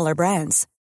than similar brands.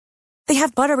 They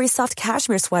have buttery soft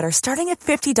cashmere sweaters starting at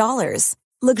 $50,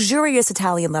 luxurious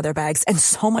Italian leather bags, and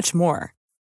so much more.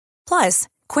 Plus,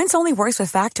 Quince only works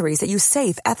with factories that use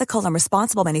safe, ethical, and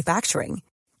responsible manufacturing.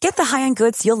 Get the high-end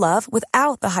goods you'll love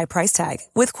without the high price tag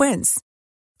with Quince.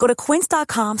 Go to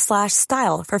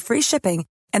quince.com/style for free shipping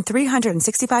and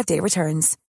 365-day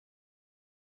returns.